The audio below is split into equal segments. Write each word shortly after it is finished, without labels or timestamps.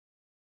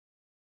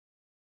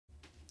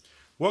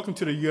Welcome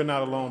to the You're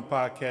Not Alone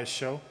podcast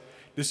show.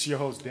 This is your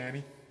host,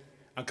 Danny.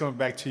 I'm coming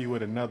back to you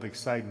with another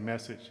exciting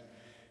message.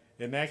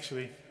 And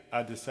actually,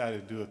 I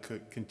decided to do a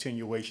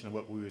continuation of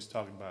what we was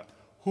talking about.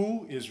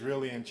 Who is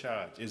really in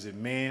charge? Is it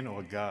man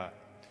or God?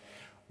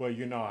 Well,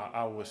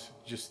 I was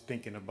just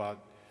thinking about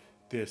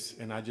this,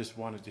 and I just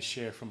wanted to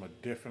share from a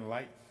different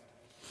light,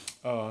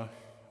 uh,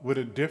 with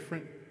a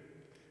different,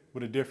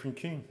 with a different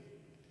king.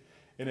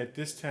 And at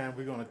this time,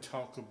 we're going to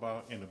talk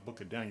about in the book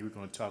of Daniel. We're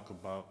going to talk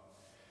about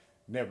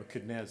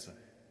Nebuchadnezzar,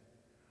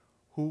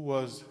 who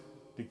was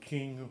the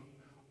king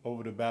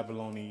over the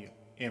Babylonian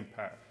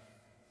Empire.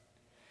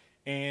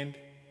 And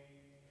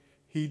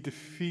he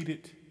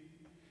defeated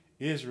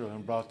Israel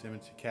and brought them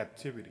into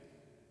captivity.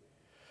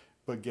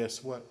 But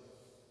guess what?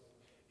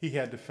 He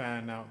had to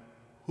find out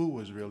who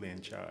was really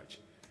in charge.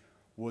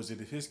 Was it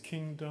his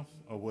kingdom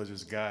or was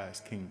it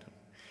God's kingdom?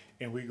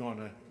 And we're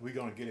gonna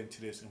get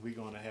into this, and we're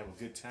gonna have a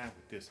good time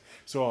with this.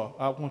 So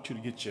I want you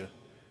to get your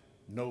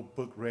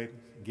notebook ready,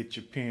 get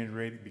your pen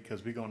ready,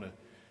 because we're going to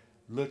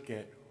look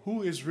at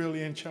who is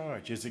really in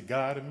charge. Is it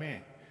God or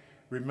man?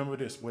 Remember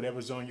this,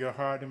 whatever's on your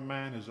heart and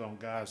mind is on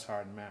God's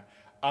heart and mind.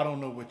 I don't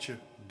know what you're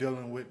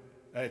dealing with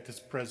at this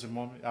present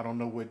moment. I don't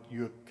know what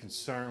you're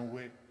concerned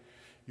with.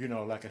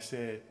 Like I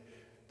said,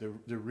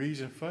 the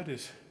reason for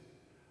this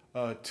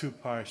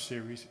two-part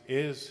series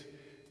is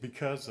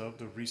because of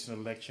the recent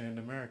election in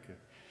America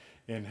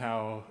and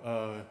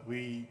how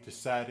we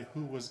decided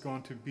who was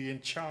going to be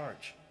in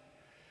charge.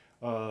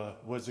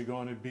 Was it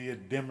going to be a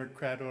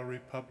Democrat or a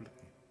Republican?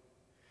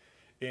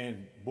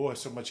 And boy,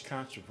 so much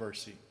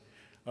controversy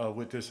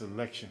with this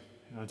election.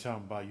 I'm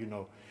talking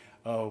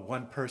about,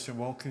 one person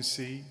won't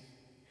concede.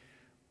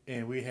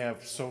 And we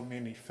have so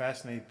many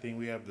fascinating things.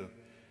 We have the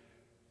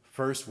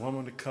first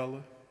woman of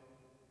color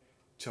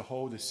to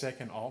hold the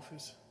second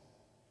office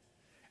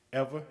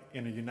ever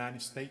in the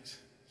United States.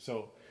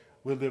 So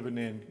we're living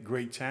in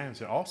great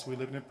times. And also we're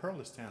living in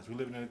perilous times. We're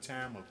living in a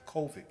time of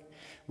COVID.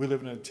 We're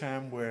living in a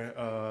time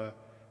where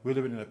we're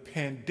living in a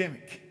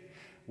pandemic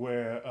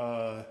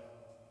where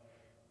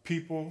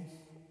people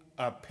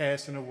are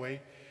passing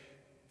away,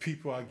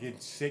 people are getting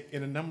sick,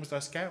 and the numbers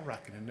are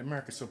skyrocketing in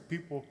America. So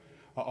people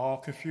are all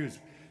confused.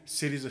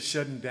 Cities are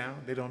shutting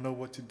down. They don't know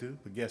what to do.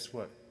 But guess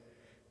what?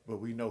 But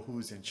we know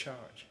who's in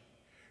charge.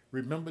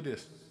 Remember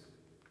this.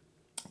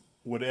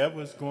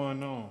 Whatever's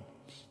going on,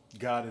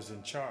 God is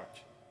in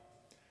charge.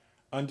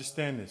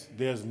 Understand this.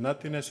 There's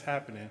nothing that's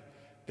happening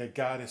that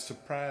God is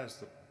surprised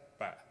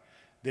by.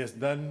 There's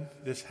nothing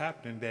that's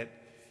happening that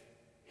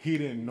he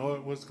didn't know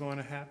it was going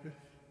to happen,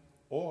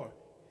 or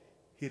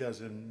he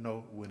doesn't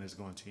know when it's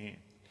going to end.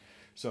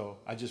 So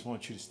I just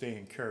want you to stay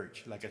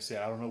encouraged. Like I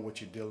said, I don't know what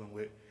you're dealing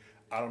with.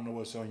 I don't know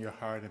what's on your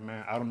heart and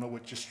mind. I don't know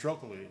what your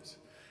struggle is.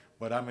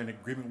 But I'm in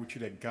agreement with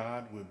you that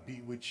God will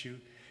be with you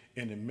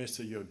in the midst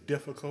of your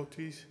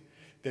difficulties,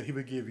 that he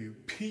will give you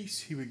peace,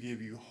 he will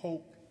give you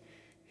hope,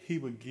 he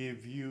will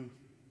give you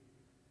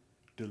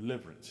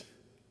deliverance.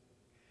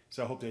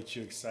 So I hope that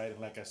you're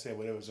excited. Like I said,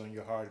 whatever's on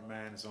your heart and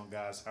mind is on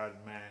God's heart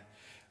and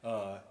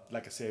mind.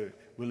 Like I said,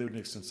 we're living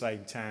in some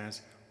exciting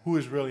times. Who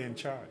is really in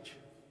charge?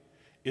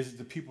 Is it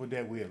the people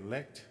that we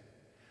elect?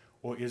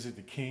 Or is it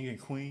the king and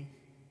queen?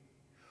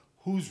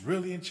 Who's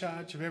really in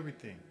charge of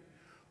everything?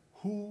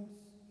 Who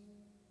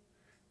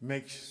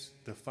makes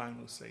the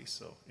final say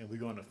so? And we're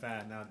going to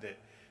find out that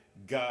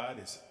God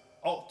is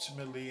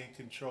ultimately in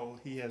control.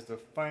 He has the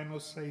final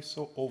say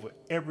so over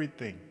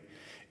everything.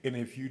 And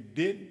if you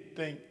didn't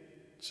think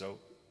so,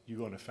 you're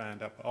going to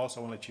find out. But also,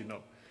 I want to let you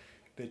know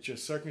that your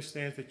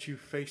circumstance that you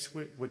face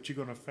with, what you're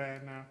going to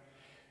find now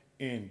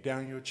in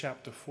Daniel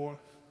chapter 4,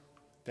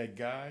 that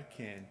God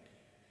can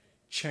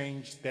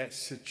change that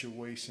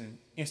situation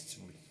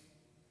instantly.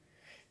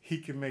 He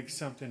can make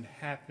something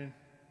happen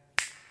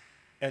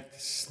at the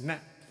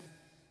snap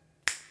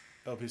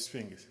of his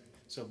fingers.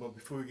 So, but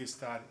before we get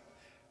started,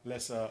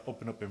 let's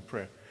open up in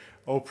prayer.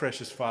 Oh,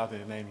 precious Father,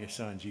 in the name of your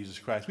Son, Jesus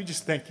Christ, we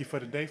just thank you for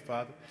today,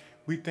 Father.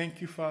 We thank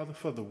you, Father,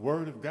 for the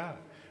word of God.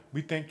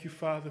 We thank you,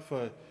 Father,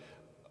 for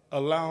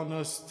allowing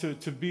us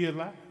to be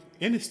alive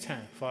in this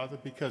time, Father,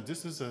 because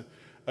this is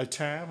a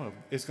time of,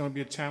 it's going to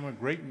be a time of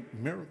great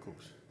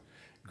miracles,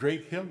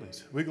 great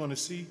healings. We're going to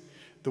see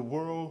the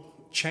world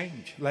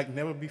change like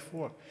never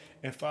before.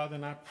 And Father,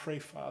 and I pray,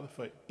 Father,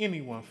 for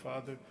anyone,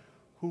 Father,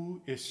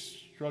 who is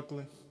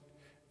struggling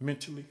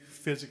mentally,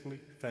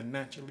 physically,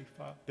 financially,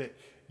 Father, that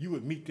you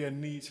would meet their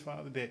needs,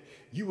 Father, that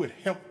you would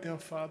help them,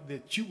 Father,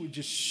 that you would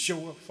just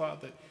show up,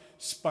 Father,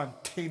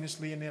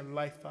 spontaneously in their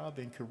life,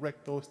 Father, and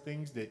correct those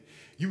things, that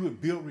you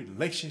would build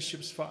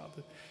relationships,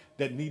 Father,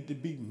 that need to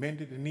be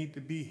mended and need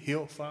to be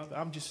healed, Father.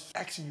 I'm just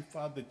asking you,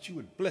 Father, that you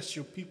would bless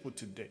your people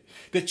today,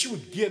 that you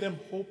would give them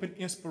hope and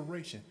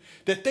inspiration,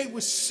 that they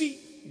would see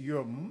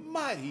your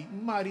mighty,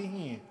 mighty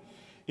hand.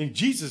 In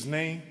Jesus'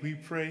 name we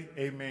pray,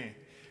 amen.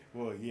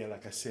 Well, yeah,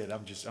 like I said,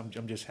 I'm just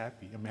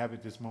happy. I'm happy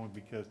at this moment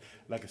because,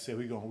 like I said,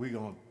 we're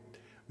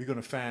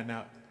gonna find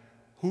out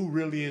who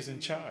really is in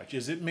charge.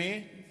 Is it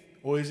man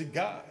or is it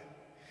God?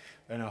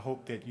 And I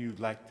hope that you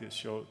like this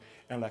show.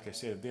 And like I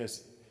said, if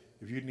there's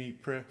If you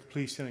need prayer,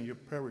 please send in your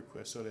prayer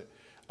request so that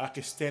I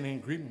can stand in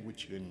agreement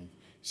with you and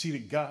see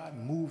that God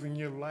move in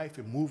your life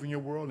and move in your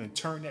world and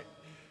turn that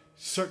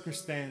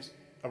circumstance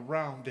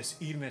around that's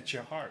eating at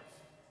your heart.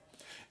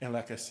 And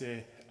like I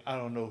said, I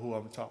don't know who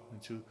I'm talking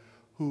to,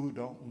 who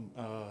don't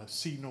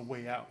see no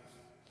way out,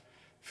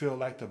 feel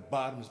like the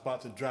bottom is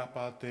about to drop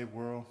out their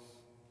world,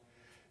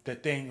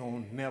 that they ain't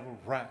gonna never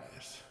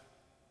rise.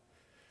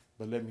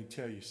 But let me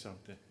tell you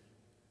something.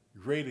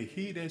 Greater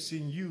he that's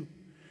in you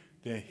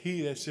than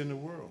he that's in the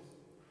world.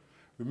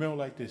 Remember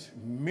like this,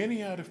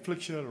 many are the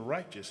affliction of the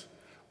righteous,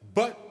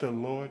 but the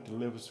Lord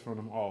delivers from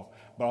them all.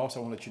 But I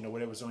also want to let you know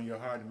whatever's on your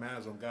heart and mind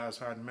is on God's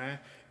heart and mind.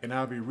 And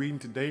I'll be reading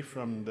today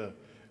from the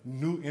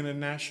New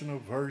International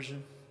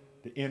Version,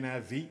 the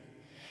NIV.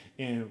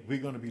 And we're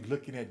going to be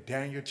looking at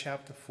Daniel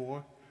chapter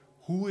 4.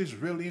 Who is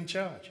really in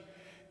charge?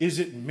 Is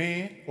it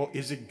man or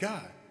is it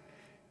God?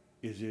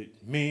 Is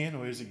it man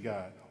or is it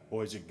God?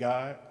 Or is it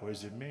God or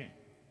is it man?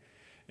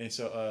 And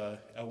so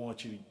I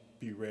want you to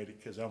be ready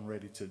because I'm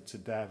ready to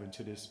dive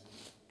into this.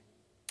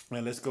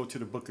 Now let's go to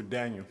the book of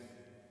Daniel,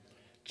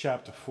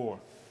 chapter 4.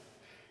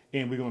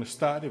 And we're going to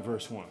start at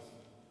verse 1.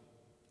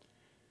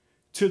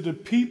 To the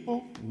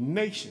people,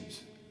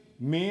 nations,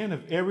 men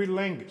of every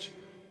language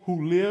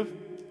who live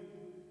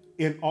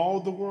in all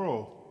the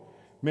world,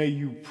 may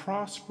you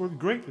prosper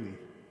greatly.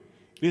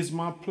 It is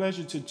my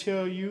pleasure to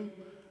tell you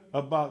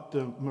about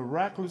the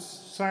miraculous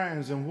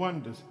signs and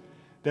wonders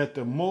that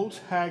the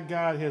Most High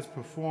God has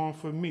performed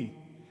for me.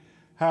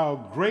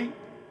 How great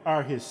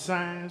are his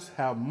signs,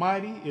 how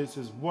mighty is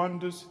his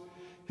wonders.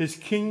 His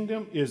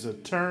kingdom is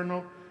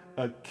eternal,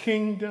 a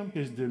kingdom,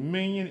 his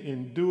dominion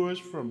endures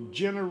from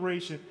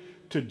generation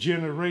to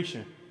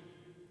generation.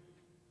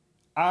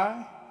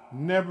 I,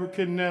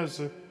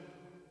 Nebuchadnezzar,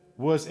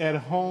 was at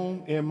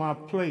home in my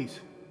place,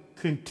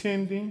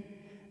 contending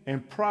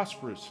and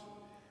prosperous.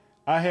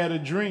 I had a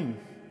dream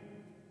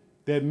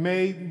that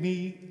made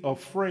me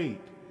afraid.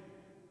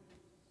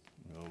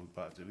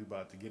 We're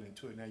about to get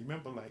into it. Now, you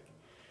remember, like,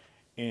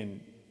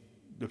 in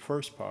the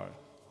first part,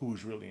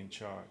 who's really in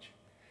charge?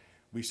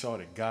 We saw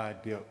that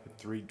God dealt with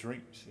 3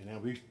 dreams. And now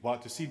we're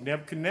about to see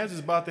Nebuchadnezzar's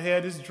about to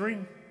have this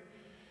dream.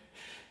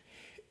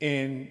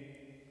 And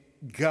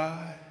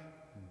God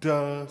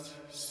does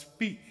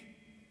speak.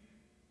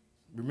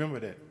 Remember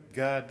that.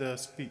 God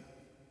does speak.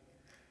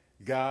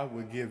 God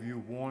will give you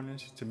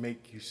warnings to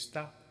make you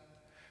stop.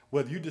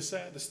 Whether you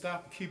decide to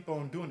stop and keep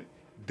on doing it,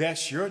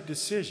 that's your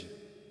decision.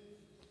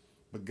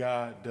 But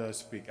God does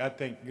speak. I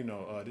think,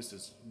 this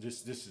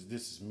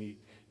is me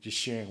just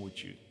sharing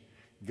with you.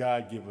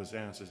 God give us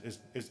answers.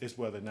 It's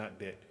whether or not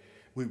that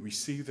we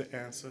receive the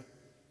answer,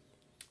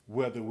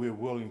 whether we're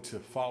willing to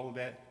follow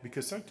that.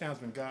 Because sometimes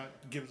when God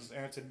gives us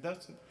an answer, it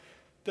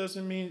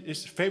doesn't mean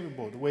it's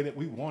favorable the way that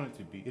we want it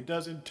to be. It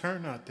doesn't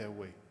turn out that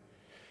way.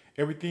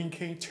 Everything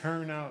can't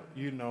turn out,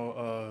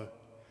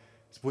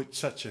 with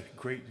such a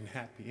great and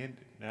happy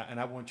ending. Now,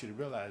 and I want you to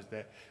realize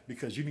that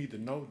because you need to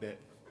know that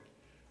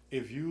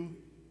if you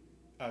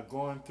are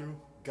going through,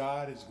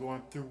 God is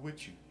going through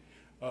with you.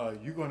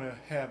 You're going to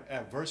have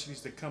adversities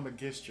that come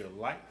against your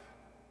life.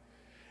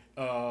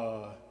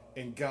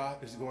 And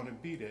God is going to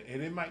be there.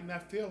 And it might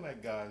not feel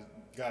like God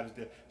is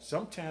there.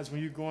 Sometimes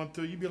when you're going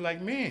through, you be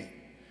like, man,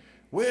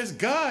 where's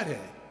God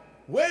at?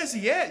 Where's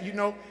he at?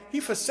 He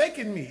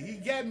forsaken me. He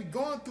got me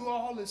going through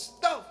all this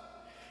stuff.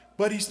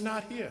 But he's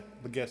not here.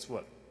 But guess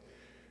what?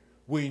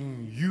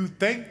 When you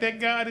think that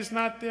God is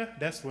not there,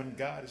 that's when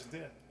God is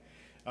there.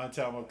 I'm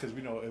talking about, because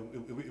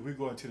if we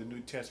go into the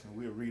New Testament,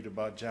 we'll read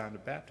about John the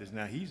Baptist.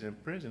 Now he's in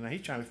prison. Now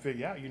he's trying to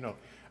figure out,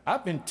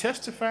 I've been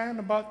testifying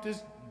about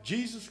this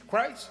Jesus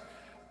Christ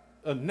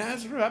of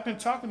Nazareth. I've been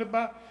talking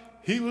about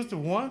he was the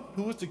one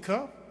who was to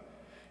come.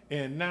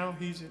 And now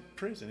he's in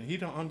prison. And he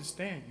don't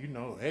understand,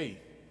 hey,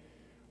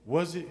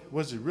 was it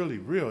really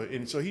real?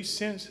 And so he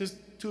sends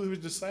two of his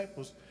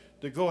disciples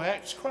to go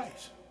ask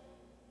Christ,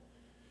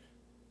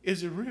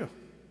 is it real?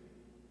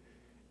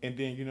 And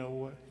then you know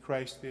what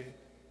Christ did?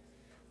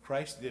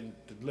 Christ didn't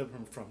deliver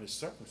him from his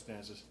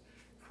circumstances.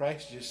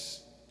 Christ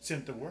just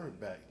sent the word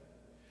back.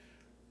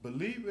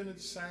 Believe in the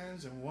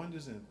signs and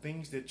wonders and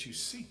things that you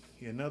see.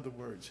 In other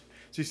words,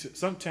 see,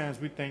 sometimes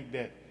we think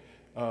that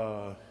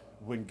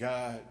when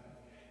God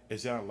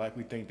is in our life,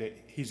 we think that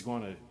he's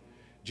going to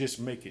just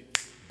make it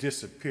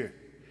disappear.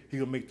 He's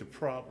going to make the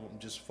problem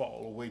just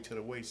fall away to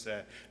the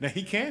wayside. Now,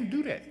 he can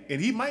do that,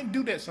 and he might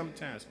do that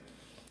sometimes.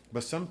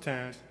 But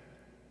sometimes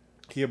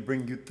he'll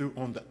bring you through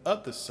on the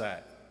other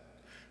side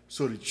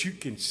so that you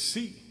can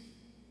see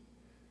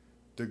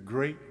the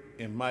great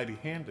and mighty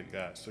hand of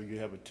God. So you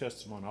have a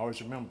testimony.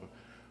 Always remember,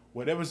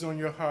 whatever's on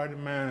your heart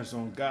and mind is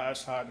on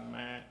God's heart and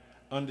mind.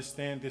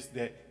 Understand this,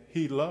 that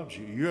he loves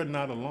you. You're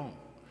not alone.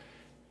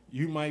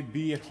 You might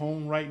be at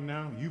home right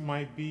now. You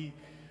might be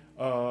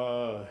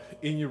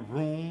in your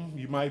room.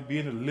 You might be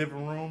in the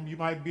living room. You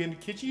might be in the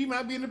kitchen. You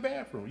might be in the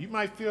bathroom. You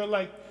might feel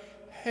like,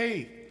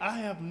 hey, I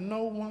have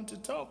no one to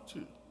talk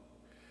to.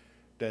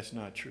 That's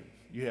not true.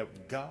 You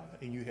have God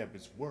and you have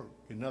his word.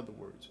 In other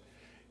words,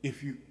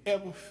 if you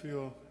ever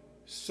feel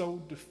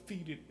so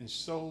defeated and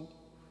so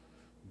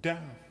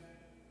down,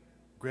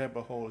 grab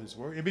a hold of his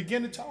word, and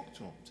begin to talk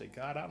to him. Say,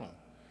 God, I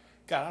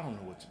don't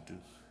know what to do.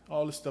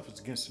 All this stuff is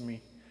against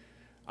me.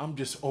 I'm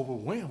just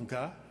overwhelmed,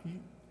 God.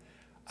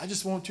 I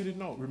just want you to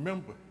know,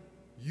 remember,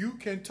 you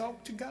can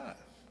talk to God.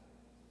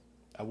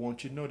 I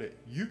want you to know that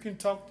you can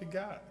talk to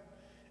God.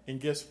 And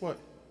guess what?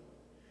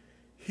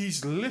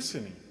 He's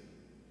listening.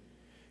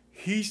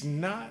 He's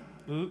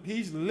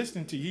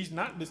listening to you. He's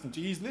not listening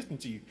to you. He's listening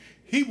to you.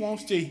 He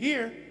wants to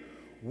hear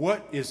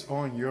what is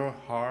on your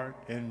heart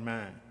and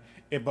mind.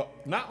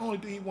 But not only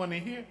do he want to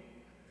hear,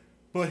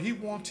 but he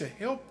wants to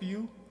help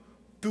you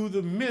through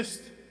the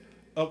midst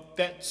of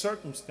that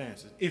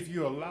circumstances, if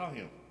you allow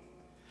him.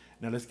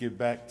 Now let's get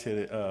back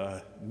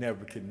to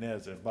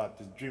Nebuchadnezzar about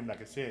this dream.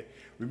 Like I said,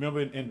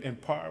 remember in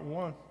part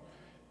 1,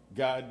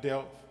 God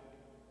dealt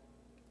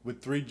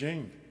with 3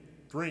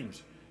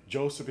 dreams.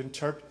 Joseph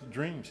interpreted the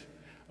dreams.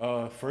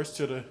 First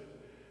to the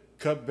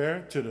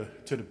cupbearer, to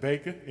the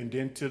baker, and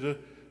then to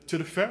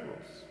the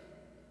pharaoh.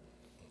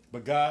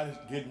 But God is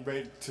getting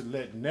ready to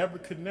let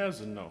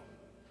Nebuchadnezzar know,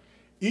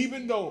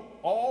 even though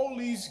all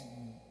these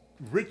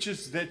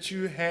riches that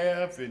you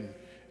have and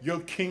your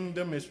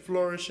kingdom is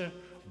flourishing,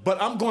 but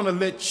I'm going to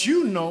let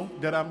you know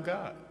that I'm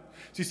God.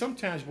 See,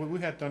 sometimes what we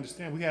have to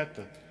understand, we have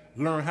to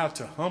learn how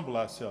to humble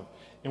ourselves.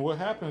 And what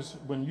happens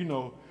when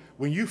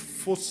you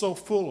feel so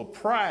full of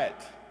pride,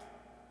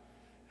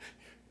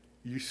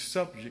 you're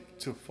subject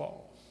to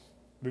fall.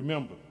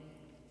 Remember,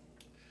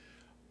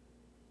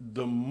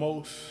 the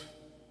most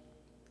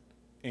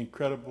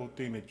incredible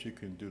thing that you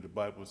can do, the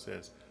Bible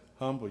says,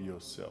 humble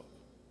yourself,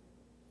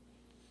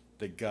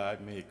 that God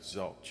may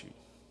exalt you.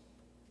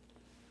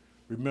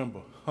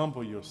 Remember,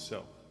 humble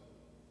yourself.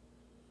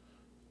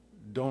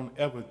 Don't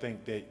ever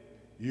think that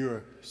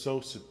you're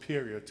so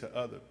superior to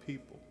other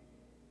people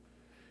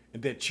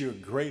and that you're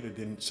greater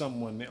than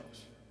someone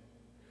else.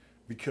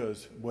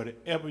 Because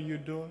whatever you're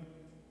doing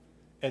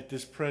at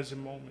this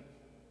present moment,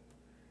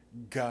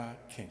 God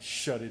can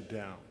shut it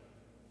down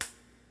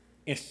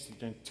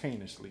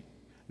instantaneously.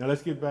 Now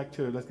let's get back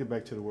to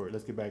the word.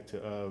 Let's get back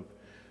to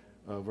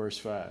verse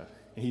 5.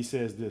 And he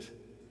says this: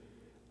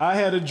 I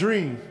had a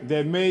dream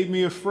that made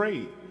me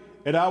afraid.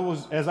 And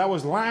as I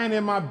was lying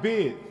in my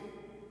bed,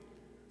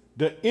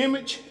 the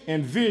image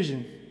and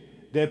vision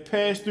that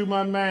passed through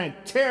my mind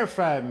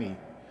terrified me.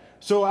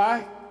 So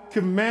I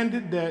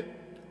commanded that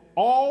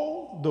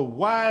all the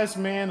wise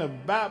men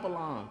of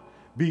Babylon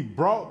be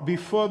brought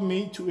before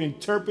me to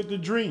interpret the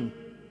dream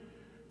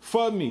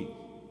for me.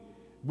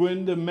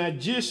 When the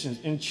magicians,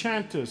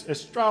 enchanters,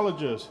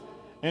 astrologers,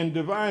 and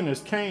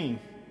diviners came,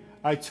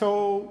 I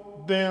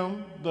told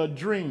them the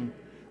dream,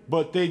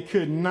 but they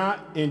could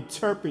not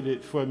interpret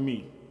it for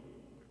me.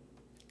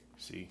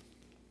 See,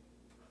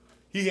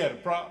 he had a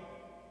problem.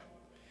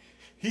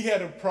 He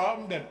had a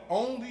problem that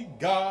only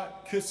God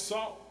could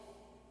solve.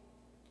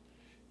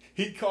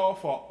 He called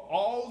for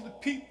all the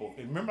people.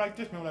 And remember like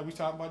we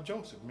talked about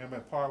Joseph. Remember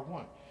in part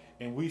 1.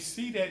 And we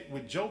see that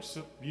with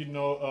Joseph,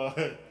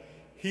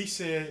 he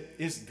said,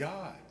 it's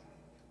God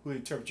who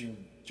interprets you.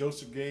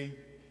 Joseph gave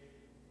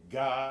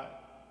God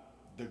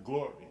the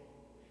glory.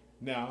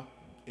 Now,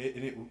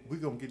 we're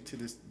going to get to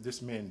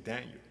this man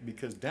Daniel,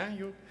 because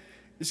Daniel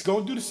is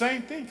going to do the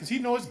same thing because he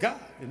knows God.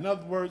 In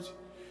other words,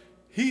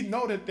 he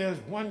know that there's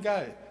one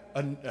guy,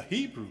 a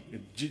Hebrew,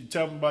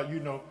 talking about,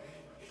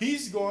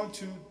 he's going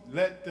to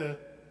let the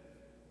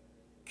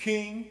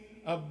king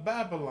of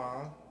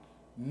Babylon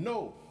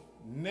know,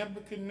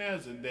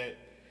 Nebuchadnezzar, that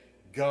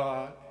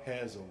God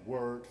has a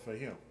word for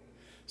him.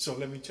 So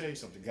let me tell you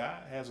something.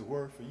 God has a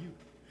word for you.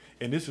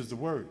 And this is the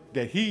word,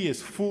 that he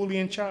is fully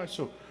in charge.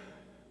 So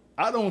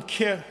I don't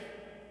care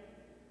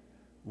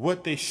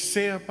what they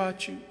say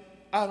about you.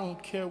 I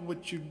don't care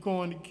what you're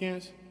going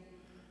against.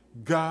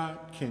 God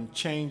can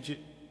change it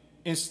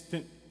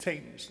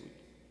instantaneously.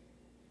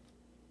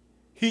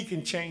 He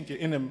can change it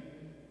in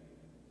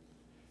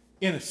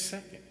a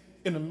second,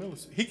 in a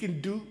millisecond. He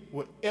can do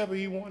whatever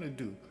he want to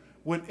do,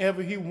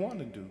 whenever he want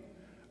to do.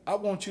 I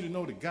want you to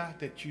know the God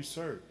that you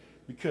serve,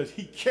 because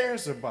he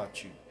cares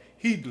about you.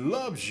 He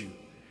loves you.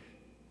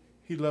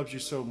 He loves you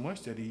so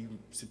much that he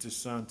sent his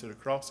son to the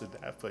cross to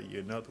die for you.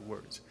 In other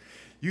words,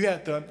 you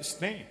have to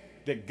understand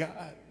that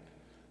God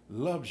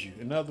loves you.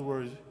 In other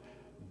words,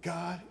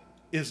 God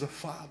is a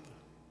father.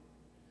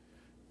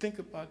 Think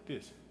about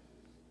this.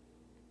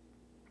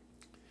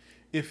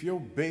 If your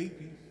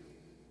baby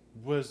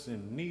was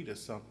in need of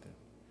something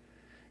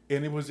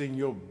and it was in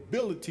your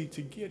ability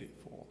to get it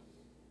for him,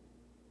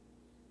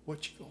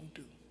 what you gonna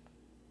do?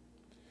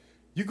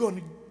 You're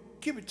gonna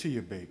give it to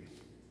your baby.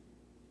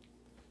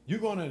 You're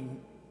gonna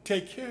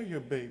take care of your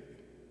baby.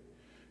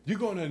 You're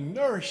gonna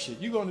nourish it.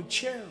 You're gonna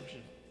cherish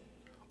it,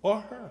 or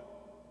her.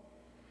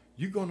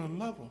 You're gonna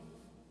love them.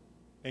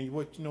 And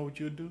what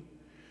you'll do?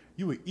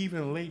 You will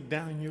even lay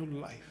down your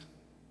life.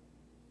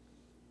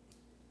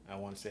 I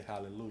want to say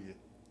hallelujah.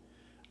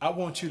 I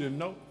want you to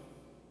know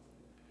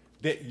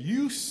that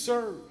you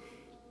serve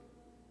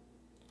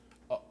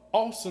an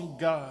awesome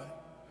God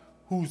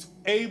who's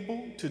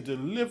able to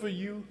deliver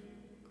you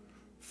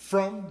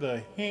from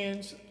the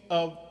hands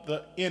of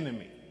the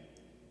enemy.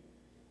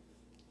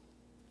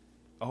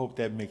 I hope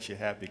that makes you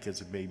happy because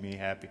it made me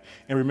happy.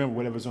 And remember,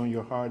 whatever's on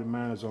your heart and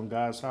mind is on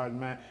God's heart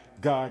and mind.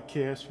 God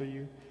cares for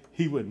you.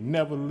 He would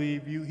never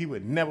leave you. He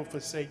would never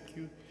forsake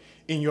you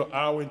in your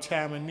hour and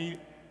time of need.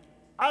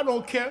 I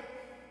don't care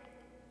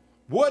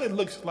what it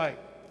looks like.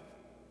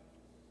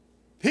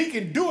 He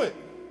can do it.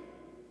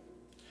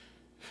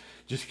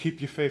 Just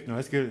keep your faith. Now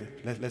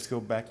let's go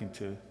back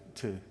into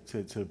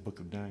the book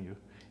of Daniel.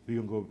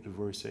 We're going to go to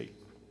verse 8.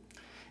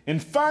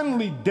 And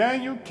finally,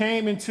 Daniel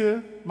came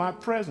into my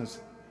presence,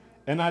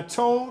 and I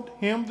told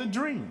him the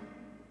dream.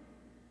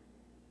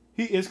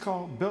 He is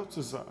called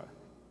Belshazzar,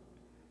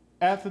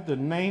 after the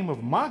name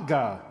of my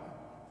God,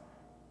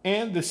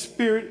 and the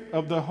spirit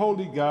of the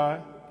holy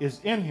God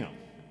is in him.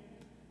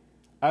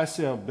 I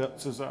said,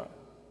 Belshazzar,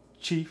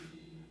 chief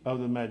of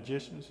the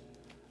magicians,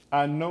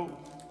 I know.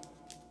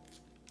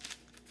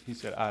 He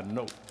said, I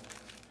know.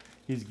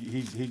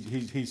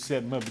 He's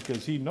setting up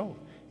because he knows.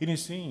 He didn't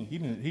see him. He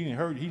didn't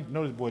heard. He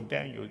knows boy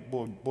Daniel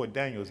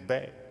is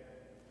bad.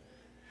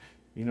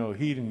 You know,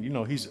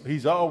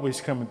 he's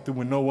always coming through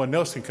when no one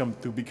else can come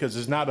through because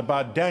it's not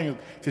about Daniel,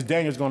 because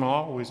Daniel's going to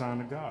always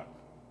honor God.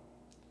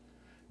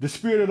 The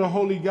spirit of the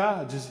holy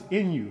God is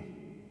in you.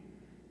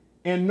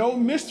 And no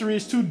mystery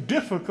is too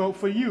difficult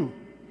for you.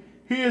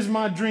 Here's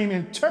my dream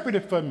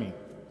interpreted for me.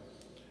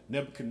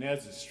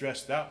 Nebuchadnezzar is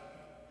stressed out.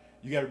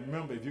 You got to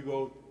remember, if you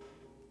go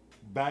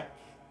back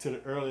to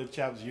the earlier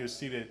chapters, you'll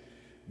see that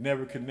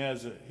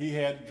Nebuchadnezzar, he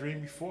had a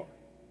dream before.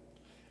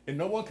 And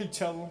no one could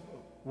tell him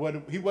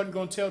he wasn't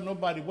going to tell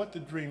nobody what the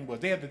dream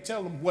was. They had to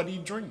tell him what he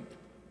dreamed.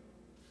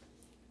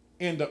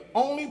 And the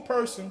only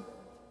person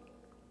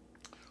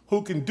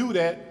who can do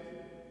that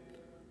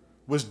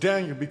was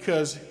Daniel,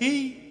 because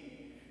he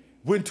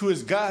went to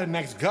his God and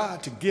asked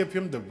God to give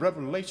him the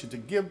revelation, to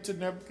give to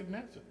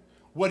Nebuchadnezzar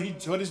what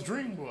his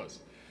dream was.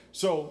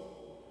 So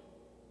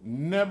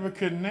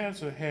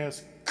Nebuchadnezzar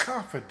has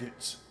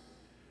confidence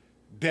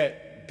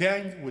that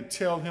Daniel would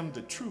tell him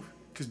the truth,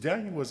 because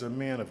Daniel was a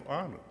man of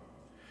honor.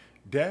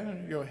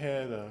 Daniel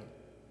had a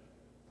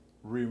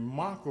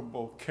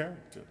remarkable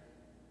character.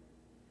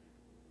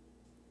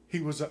 He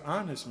was an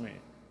honest man.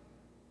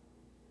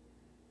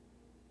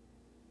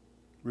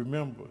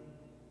 Remember,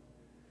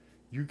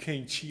 you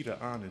can't cheat an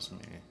honest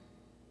man,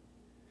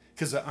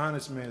 because an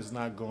honest man is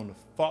not going to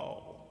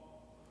fall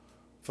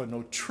for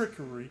no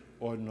trickery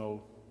or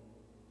no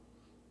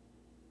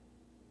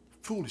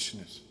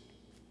foolishness.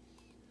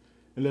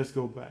 And let's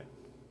go back.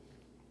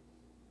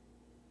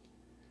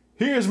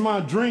 Here's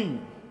my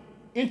dream,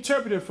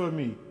 interpreted for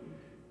me.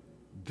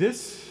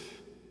 This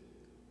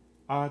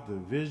are the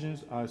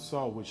visions I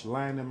saw which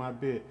lying in my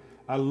bed.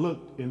 I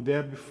looked, and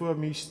there before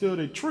me stood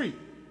a tree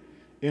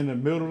in the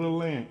middle of the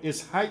land.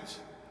 Its height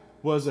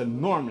was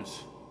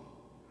enormous.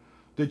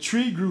 The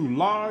tree grew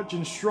large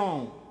and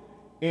strong,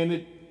 and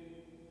its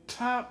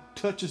top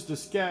touches the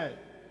sky.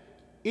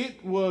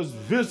 It was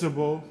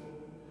visible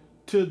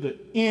to the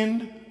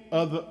end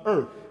of the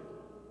earth.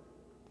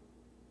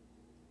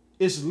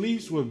 Its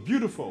leaves were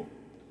beautiful,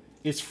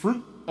 its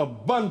fruit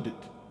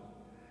abundant,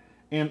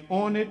 and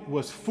on it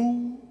was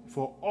food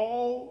for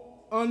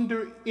all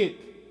under it.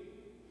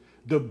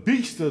 The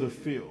beasts of the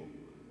field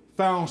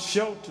found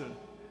shelter.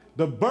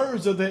 The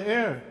birds of the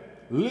air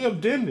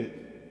lived in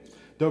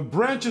it. The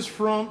branches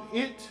from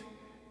it,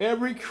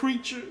 every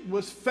creature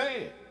was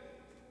fed.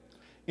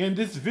 In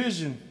this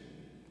vision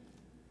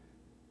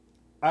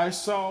I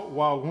saw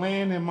while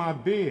laying in my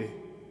bed,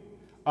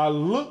 I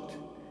looked,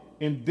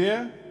 and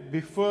there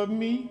before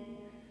me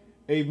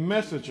a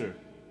messenger,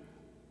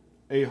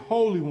 a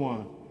holy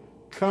one,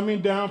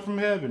 coming down from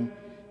heaven.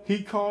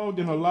 He called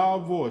in a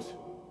loud voice,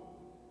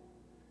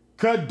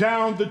 cut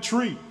down the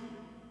tree,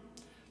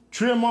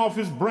 trim off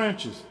its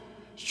branches,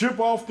 strip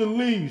off the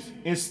leaves,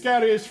 and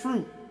scatter its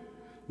fruit.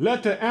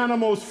 Let the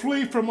animals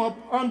flee from up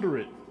under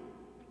it,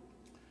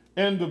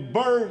 and the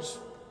birds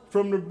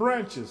from the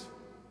branches.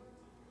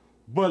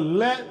 But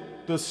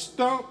let the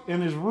stump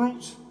and its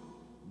roots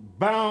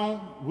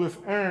bound with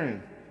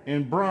iron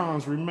and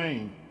bronze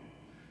remain.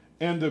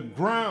 And the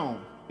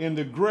ground and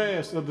the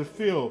grass of the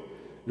field,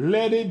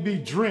 let it be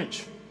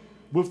drenched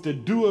with the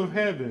dew of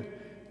heaven.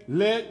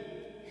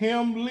 Let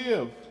him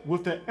live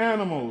with the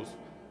animals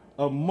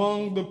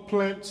among the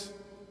plants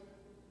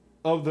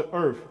of the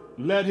earth.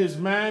 Let his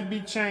mind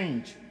be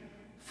changed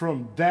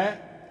from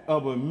that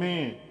of a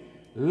man.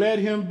 Let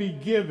him be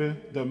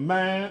given the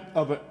mind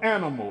of an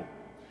animal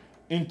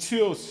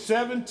until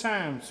 7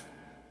 times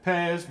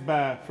pass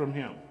by from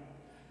him.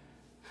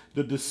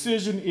 The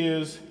decision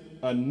is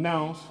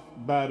announced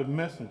by the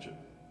messenger.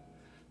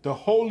 The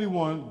Holy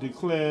One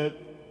declared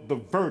the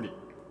verdict,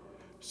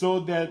 so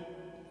that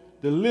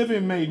the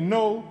living may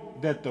know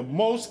that the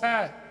Most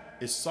High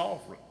is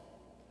sovereign.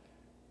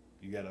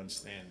 You got to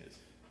understand this.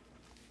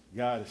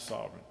 God is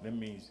sovereign. That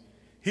means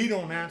he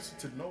don't answer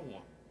to no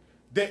one.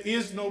 There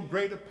is no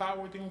greater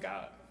power than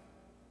God.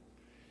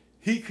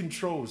 He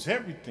controls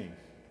everything.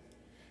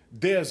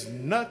 There's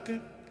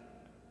nothing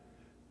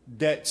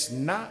that's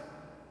not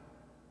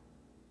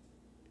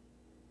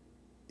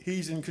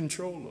he's in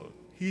control of.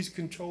 He's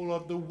control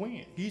of the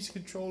wind. He's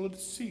control of the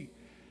sea.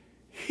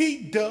 He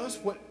does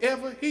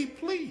whatever he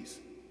pleases.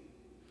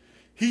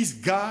 He's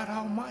God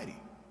Almighty.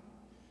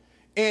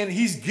 And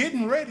he's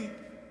getting ready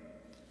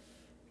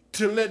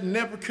to let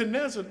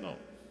Nebuchadnezzar know.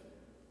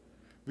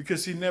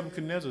 Because see,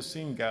 Nebuchadnezzar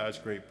seen God's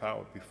great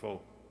power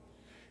before.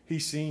 He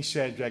seen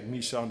Shadrach,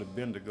 Meshach, and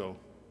Abednego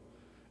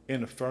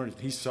in the furnace.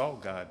 He saw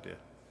God there.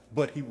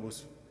 But he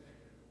was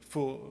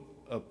full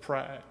of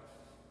pride.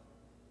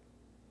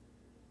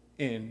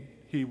 And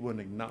he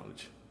wouldn't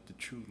acknowledge the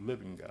true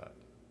living God.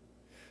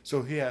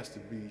 So he has to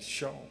be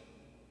shown.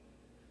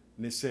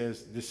 And it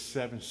says this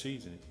 7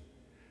 seasons.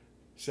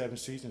 7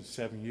 seasons,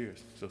 7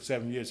 years. So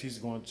 7 years,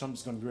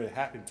 something's going to really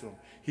happen to him.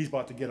 He's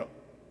about to get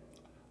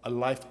a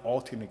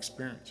life-altering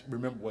experience.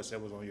 Remember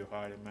whatever's on your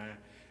heart and mind.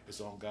 It's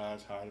on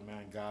God's heart and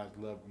mind. God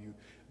loves you.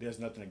 There's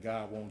nothing that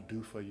God won't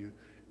do for you.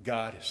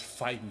 God is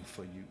fighting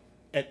for you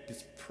at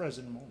this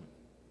present moment.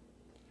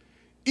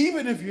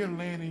 Even if you're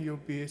laying in your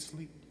bed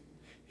sleep,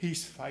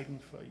 he's fighting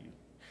for you.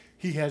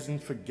 He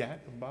hasn't forgotten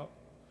about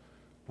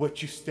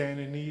what you stand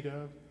in need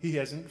of. He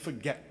hasn't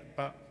forgotten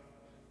about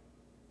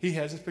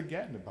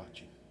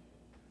you.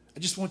 I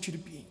just want you to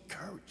be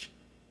encouraged.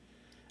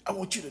 I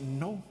want you to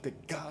know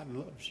that God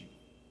loves you,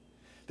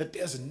 that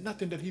there's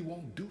nothing that he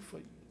won't do for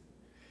you.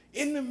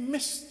 In the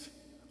midst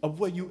of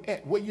where you're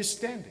at, where you're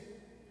standing,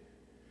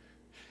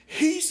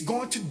 he's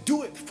going to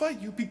do it for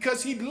you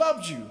because he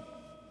loves you.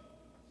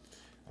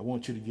 I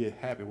want you to get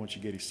happy. I want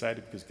you to get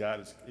excited because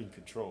God is in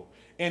control.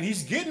 And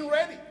he's getting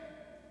ready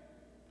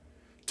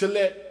to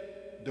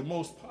let the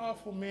most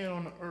powerful man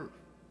on the earth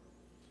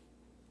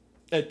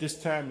at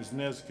this time is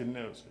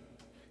Nebuchadnezzar.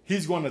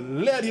 He's going to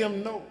let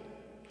him know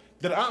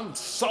that I'm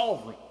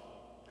sovereign.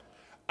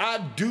 I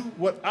do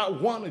what I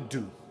want to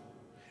do.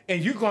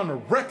 And you're going to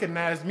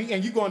recognize me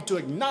and you're going to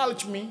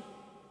acknowledge me.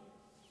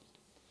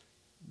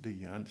 Do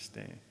you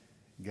understand?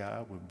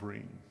 God will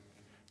bring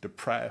the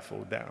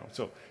prideful down.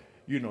 So,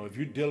 if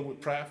you're dealing with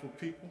prideful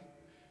people,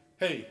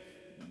 hey,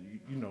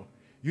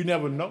 you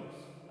never know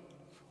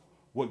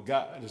what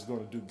God is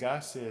going to do.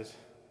 God says,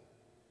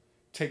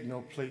 take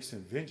no place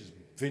in vengeance.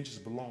 Vengeance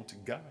belongs to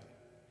God.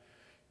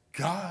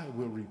 God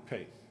will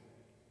repay.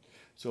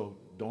 So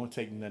don't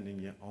take nothing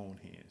in your own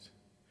hands.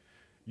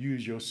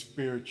 Use your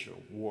spiritual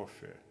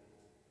warfare.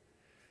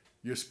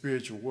 Your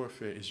spiritual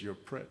warfare is your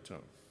prayer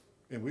tongue.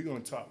 And we're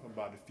going to talk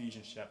about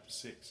Ephesians chapter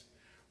 6.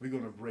 We're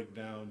going to break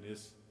down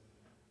this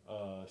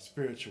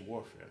spiritual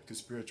warfare, because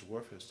spiritual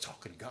warfare is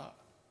talking to God.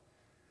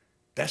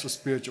 That's what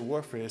spiritual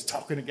warfare is,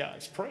 talking to God.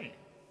 It's praying.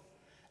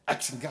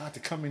 Asking God to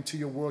come into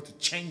your world to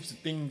change the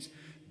things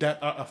that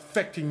are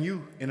affecting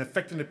you and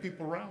affecting the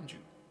people around you.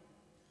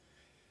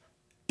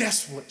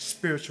 That's what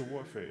spiritual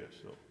warfare is.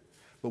 So,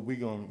 but we're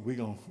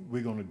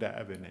gonna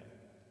dive in that.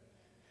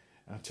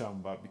 I'm talking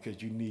about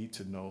because you need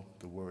to know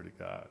the word of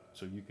God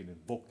so you can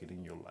invoke it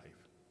in your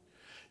life.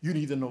 You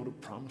need to know the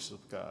promise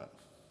of God.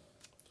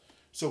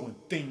 So when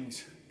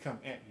things come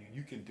at you,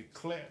 you can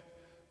declare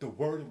the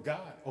word of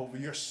God over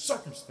your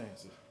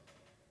circumstances.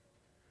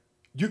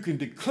 You can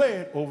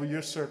declare it over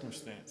your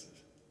circumstances.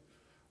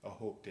 I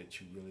hope that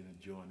you really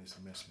enjoying this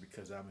message,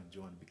 because I'm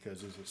enjoying it,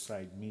 because it's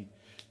exciting me.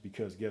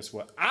 Because guess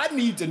what? I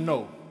need to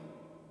know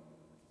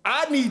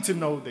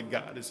that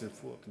God is in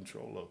full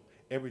control of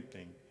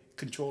everything,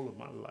 control of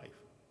my life.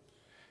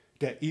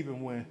 That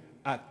even when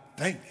I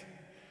think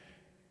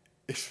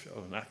it's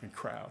failing, I can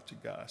cry out to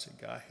God, say,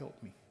 God,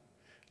 help me.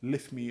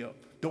 Lift me up.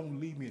 Don't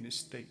leave me in this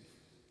state.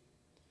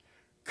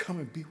 Come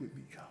and be with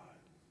me, God.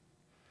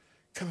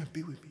 Come and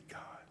be with me, God.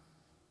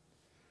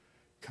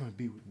 Come and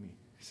be with me.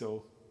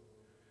 So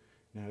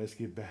now let's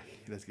get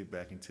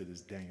back into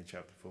this Daniel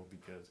chapter 4,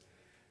 because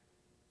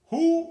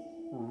who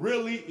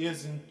really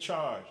is in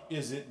charge?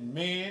 Is it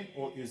man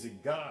or is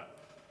it God?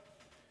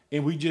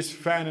 And we just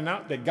finding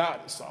out that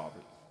God is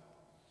sovereign,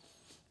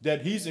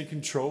 that he's in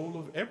control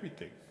of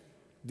everything.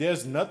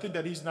 There's nothing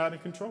that he's not in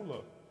control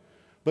of.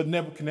 But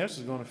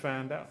Nebuchadnezzar is going to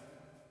find out.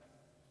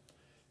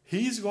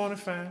 He's going to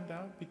find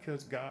out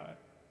because God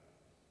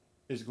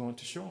is going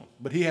to show him.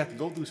 But he has to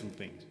go through some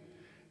things.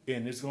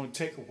 And it's going to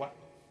take a while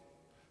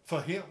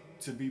for him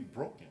to be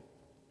broken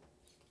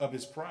of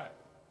his pride.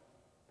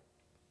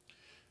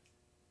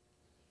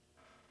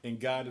 And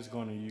God is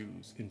going to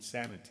use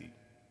insanity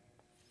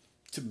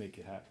to make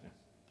it happen.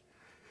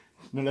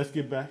 Now let's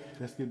get back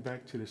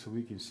to this so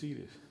we can see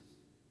this.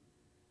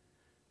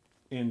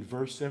 In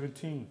verse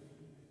 17,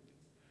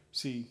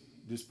 see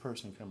this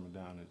person coming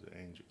down as an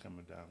angel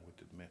coming down with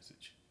the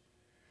message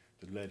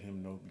to let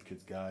him know,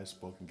 because God has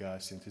spoken.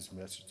 God sent his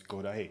message to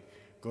go down. Hey,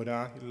 go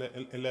down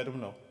and let him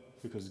know,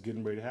 because it's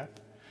getting ready to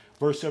happen.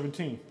 Verse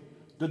 17,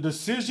 the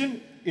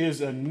decision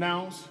is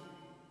announced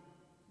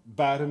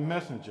by the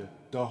messenger.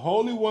 The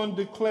Holy One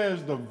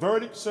declares the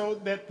verdict so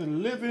that the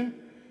living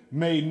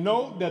may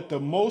know that the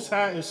Most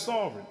High is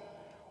sovereign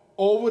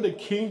over the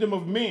kingdom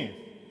of men,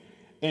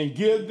 and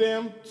give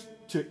them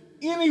to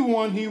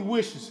anyone he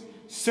wishes,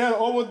 set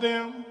over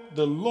them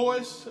the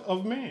lowest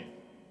of men.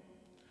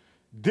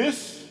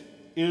 This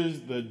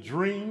is the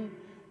dream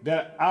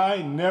that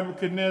I,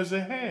 Nebuchadnezzar,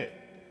 had.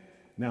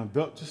 Now,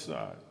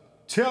 Belteshazzar,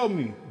 tell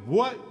me,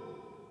 what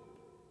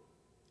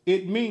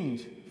It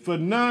means, for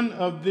none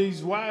of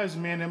these wise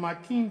men in my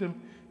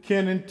kingdom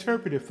can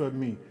interpret it for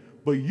me,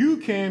 but you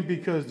can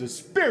because the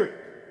Spirit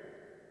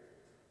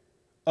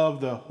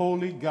of the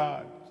Holy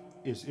God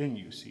is in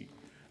you. See,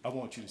 I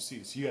want you to see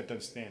this. You have to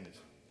understand this.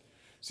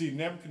 See,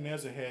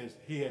 Nebuchadnezzar had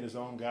his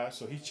own God,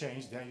 so he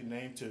changed Daniel's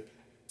name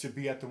to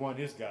be after one of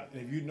his God.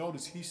 And if you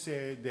notice, he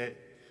said that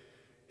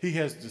he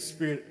has the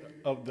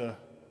spirit of the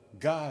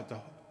God,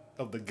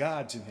 of the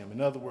gods in him. In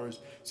other words,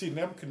 see,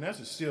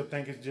 Nebuchadnezzar still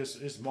thinks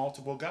it's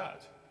multiple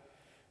gods.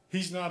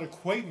 He's not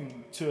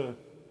equating to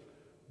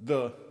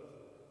the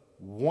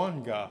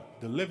one God,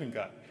 the living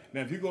God.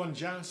 Now, if you go in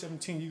John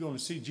 17, you're going to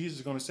see Jesus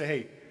is going to say,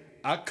 hey,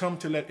 I come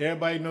to let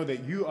everybody know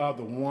that you are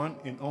the one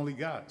and only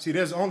God. See,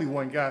 there's only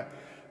one God.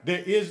 There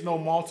is no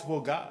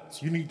multiple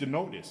gods. You need to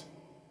know this.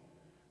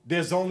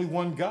 There's only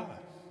one God.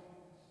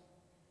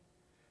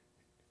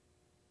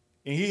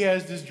 And he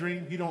has this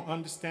dream. He don't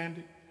understand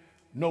it.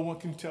 No one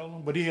can tell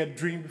him. But he had a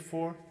dream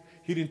before.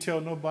 He didn't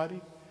tell nobody.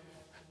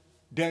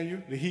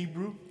 Daniel, the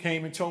Hebrew,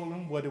 came and told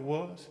him what it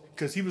was.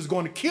 Because he was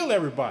going to kill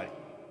everybody.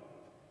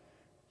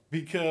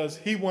 Because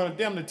he wanted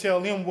them to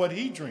tell him what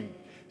he dreamed.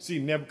 See,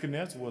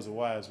 Nebuchadnezzar was a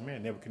wise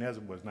man.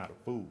 Nebuchadnezzar was not a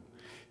fool.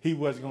 He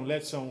wasn't going to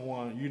let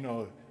someone,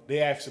 they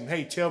asked him,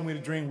 hey, tell me the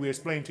dream. We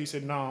explained to you. He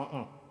said,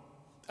 no,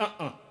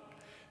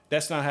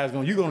 That's not how it's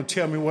going. You're going to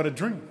tell me what a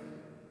dream.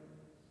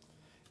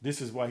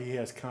 This is why he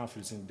has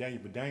confidence in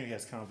Daniel, but Daniel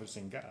has confidence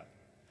in God.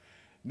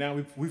 Now,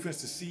 we've got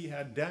to see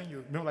how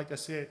Daniel, remember like I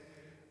said,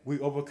 we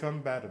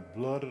overcome by the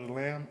blood of the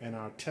Lamb and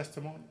our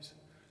testimonies.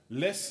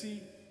 Let's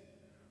see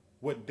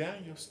what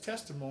Daniel's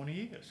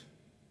testimony is.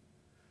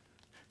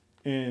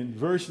 In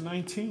verse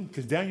 19,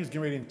 because Daniel's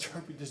getting ready to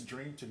interpret this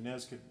dream to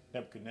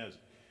Nebuchadnezzar.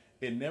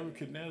 And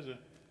Nebuchadnezzar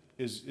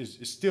is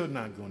still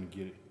not going to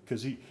get it,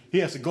 because he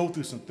has to go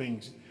through some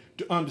things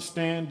to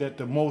understand that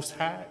the Most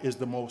High is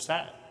the Most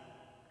High,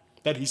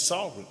 that he's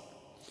sovereign,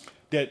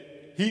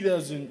 that he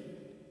doesn't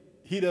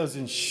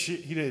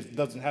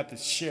have to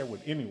share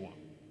with anyone.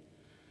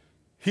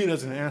 He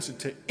doesn't answer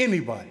to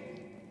anybody.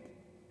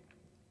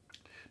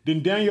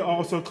 Then Daniel,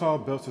 also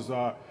called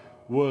Belshazzar,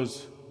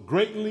 was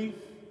greatly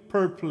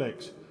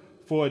perplexed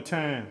for a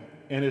time,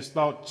 and his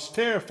thoughts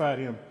terrified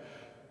him.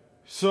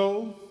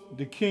 So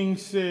the king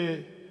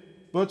said,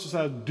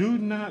 Belshazzar, do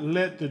not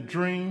let the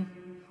dream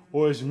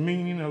or its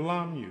meaning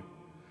alarm you.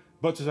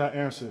 Belshazzar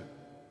answered,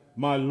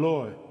 my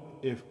lord,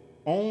 if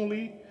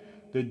only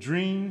the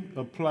dream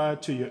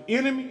applied to your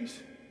enemies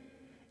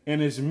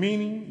and its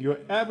meaning your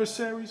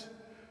adversaries,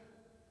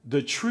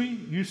 the tree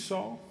you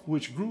saw,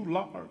 which grew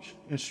large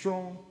and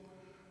strong,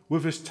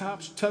 with its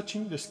tops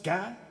touching the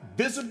sky,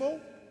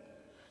 visible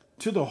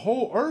to the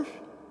whole earth,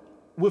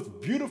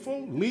 with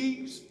beautiful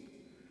leaves,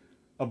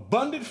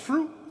 abundant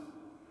fruit,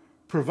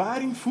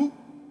 providing food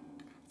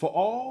for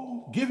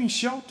all, giving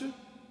shelter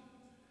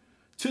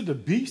to the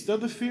beasts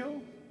of the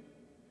field,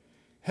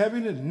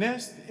 having a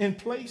nest in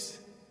place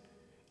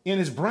in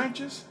its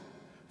branches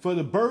for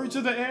the birds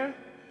of the air,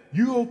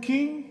 you, O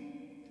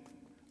king,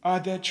 are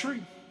that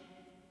tree.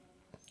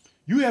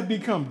 You have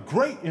become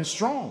great and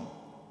strong.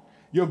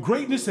 Your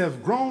greatness has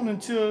grown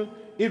until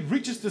it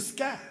reaches the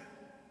sky.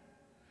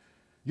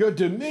 Your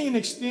dominion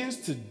extends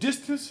to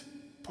distant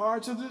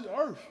parts of the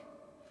earth.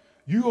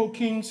 You, O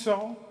king,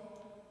 saw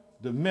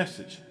the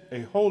message,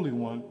 a holy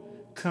one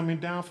coming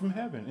down from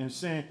heaven and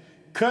saying,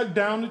 cut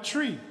down the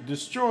tree,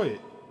 destroy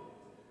it.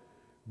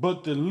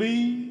 But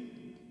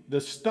the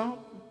stump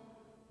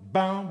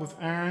bound with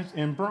irons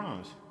and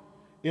bronze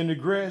in the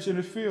grass in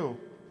the field,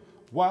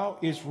 while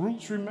its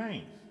roots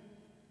remain.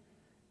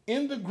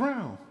 In the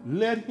ground,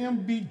 let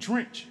him be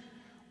drenched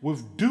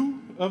with dew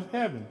of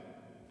heaven.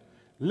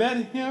 Let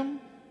him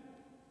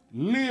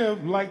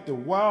live like the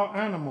wild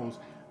animals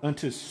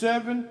until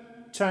 7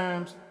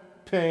 times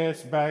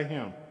pass by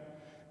him.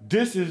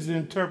 This is the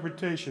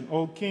interpretation,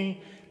 O king.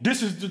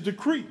 This is the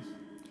decree.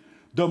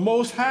 The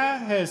Most High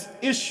has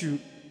issued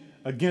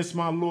against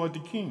my lord the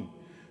king.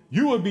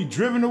 You will be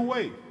driven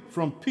away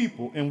from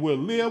people and will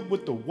live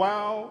with the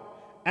wild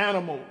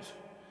animals.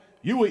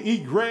 You will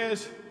eat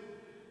grass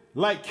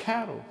like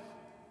cattle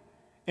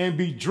and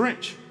be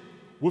drenched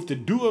with the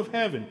dew of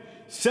heaven.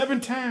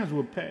 7 times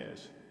will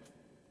pass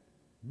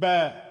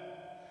by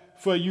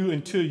for you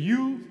until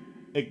you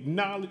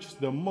acknowledge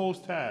the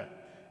Most High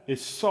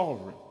is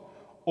sovereign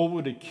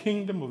over the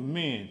kingdom of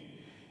men,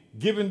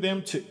 giving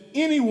them to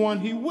anyone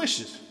he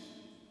wishes.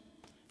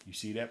 You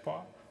see that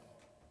part?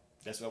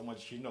 That's what I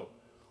want you to know.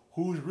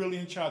 Who's really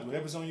in charge?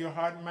 Whatever's on your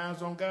heart and mind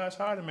is on God's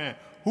heart and mind.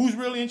 Who's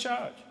really in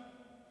charge?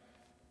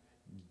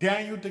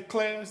 Daniel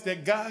declares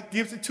that God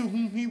gives it to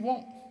whom he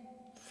wants.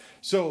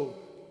 So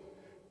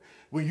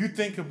when you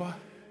think about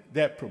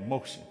that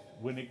promotion,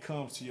 when it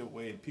comes to your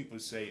way and people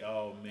say,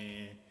 oh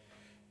man,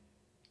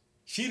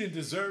 she didn't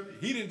deserve it,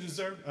 he didn't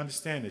deserve it,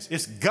 understand this.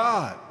 It's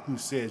God who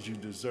says you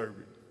deserve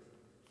it.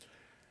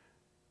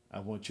 I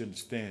want you to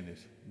understand this.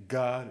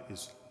 God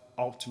is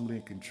ultimately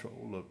in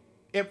control of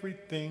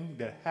everything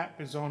that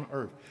happens on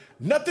earth.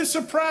 Nothing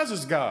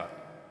surprises God.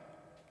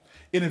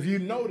 And if you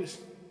notice,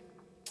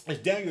 as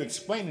Daniel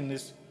explaining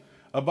this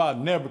about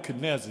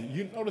Nebuchadnezzar.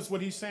 You notice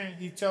what he's saying?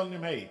 He's telling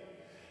him, hey,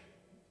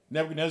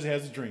 Nebuchadnezzar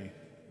has a dream.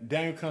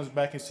 Daniel comes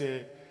back and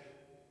said,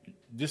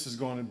 this is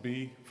going to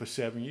be for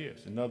 7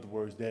 years. In other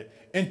words, that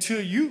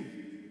until you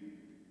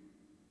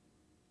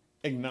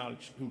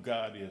acknowledge who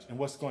God is. And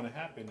what's going to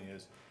happen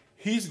is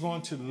he's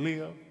going to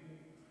live